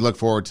we look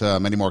forward to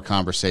many more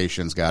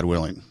conversations, God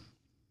willing.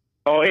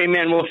 Oh,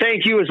 amen. Well,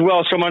 thank you as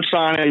well so much,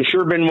 Son. It's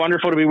sure been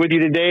wonderful to be with you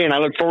today, and I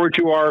look forward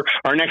to our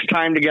next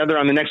time together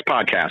on the next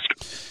podcast.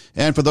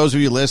 And for those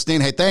of you listening,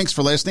 hey, thanks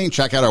for listening.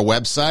 Check out our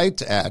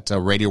website at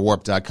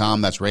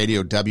radiowarp.com. That's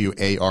radio,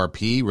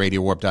 W-A-R-P,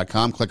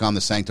 radiowarp.com. Click on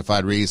the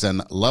Sanctified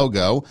Reason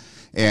logo,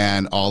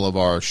 and all of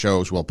our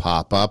shows will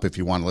pop up. If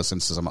you want to listen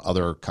to some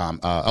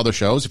other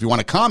shows, if you want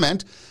to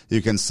comment,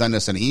 you can send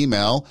us an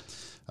email.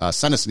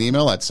 Send us an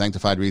email at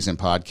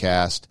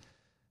sanctifiedreasonpodcast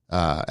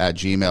at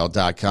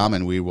gmail.com,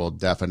 and we will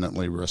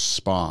definitely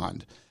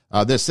respond.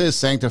 This is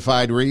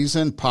Sanctified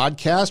Reason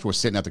Podcast. We're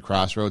sitting at the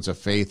crossroads of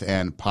faith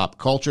and pop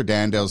culture.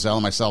 Dan Delzell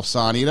and myself,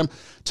 Son Edom,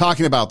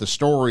 talking about the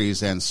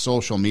stories and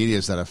social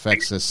medias that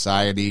affect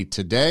society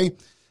today.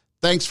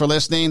 Thanks for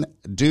listening.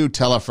 Do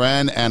tell a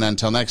friend, and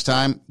until next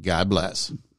time, God bless.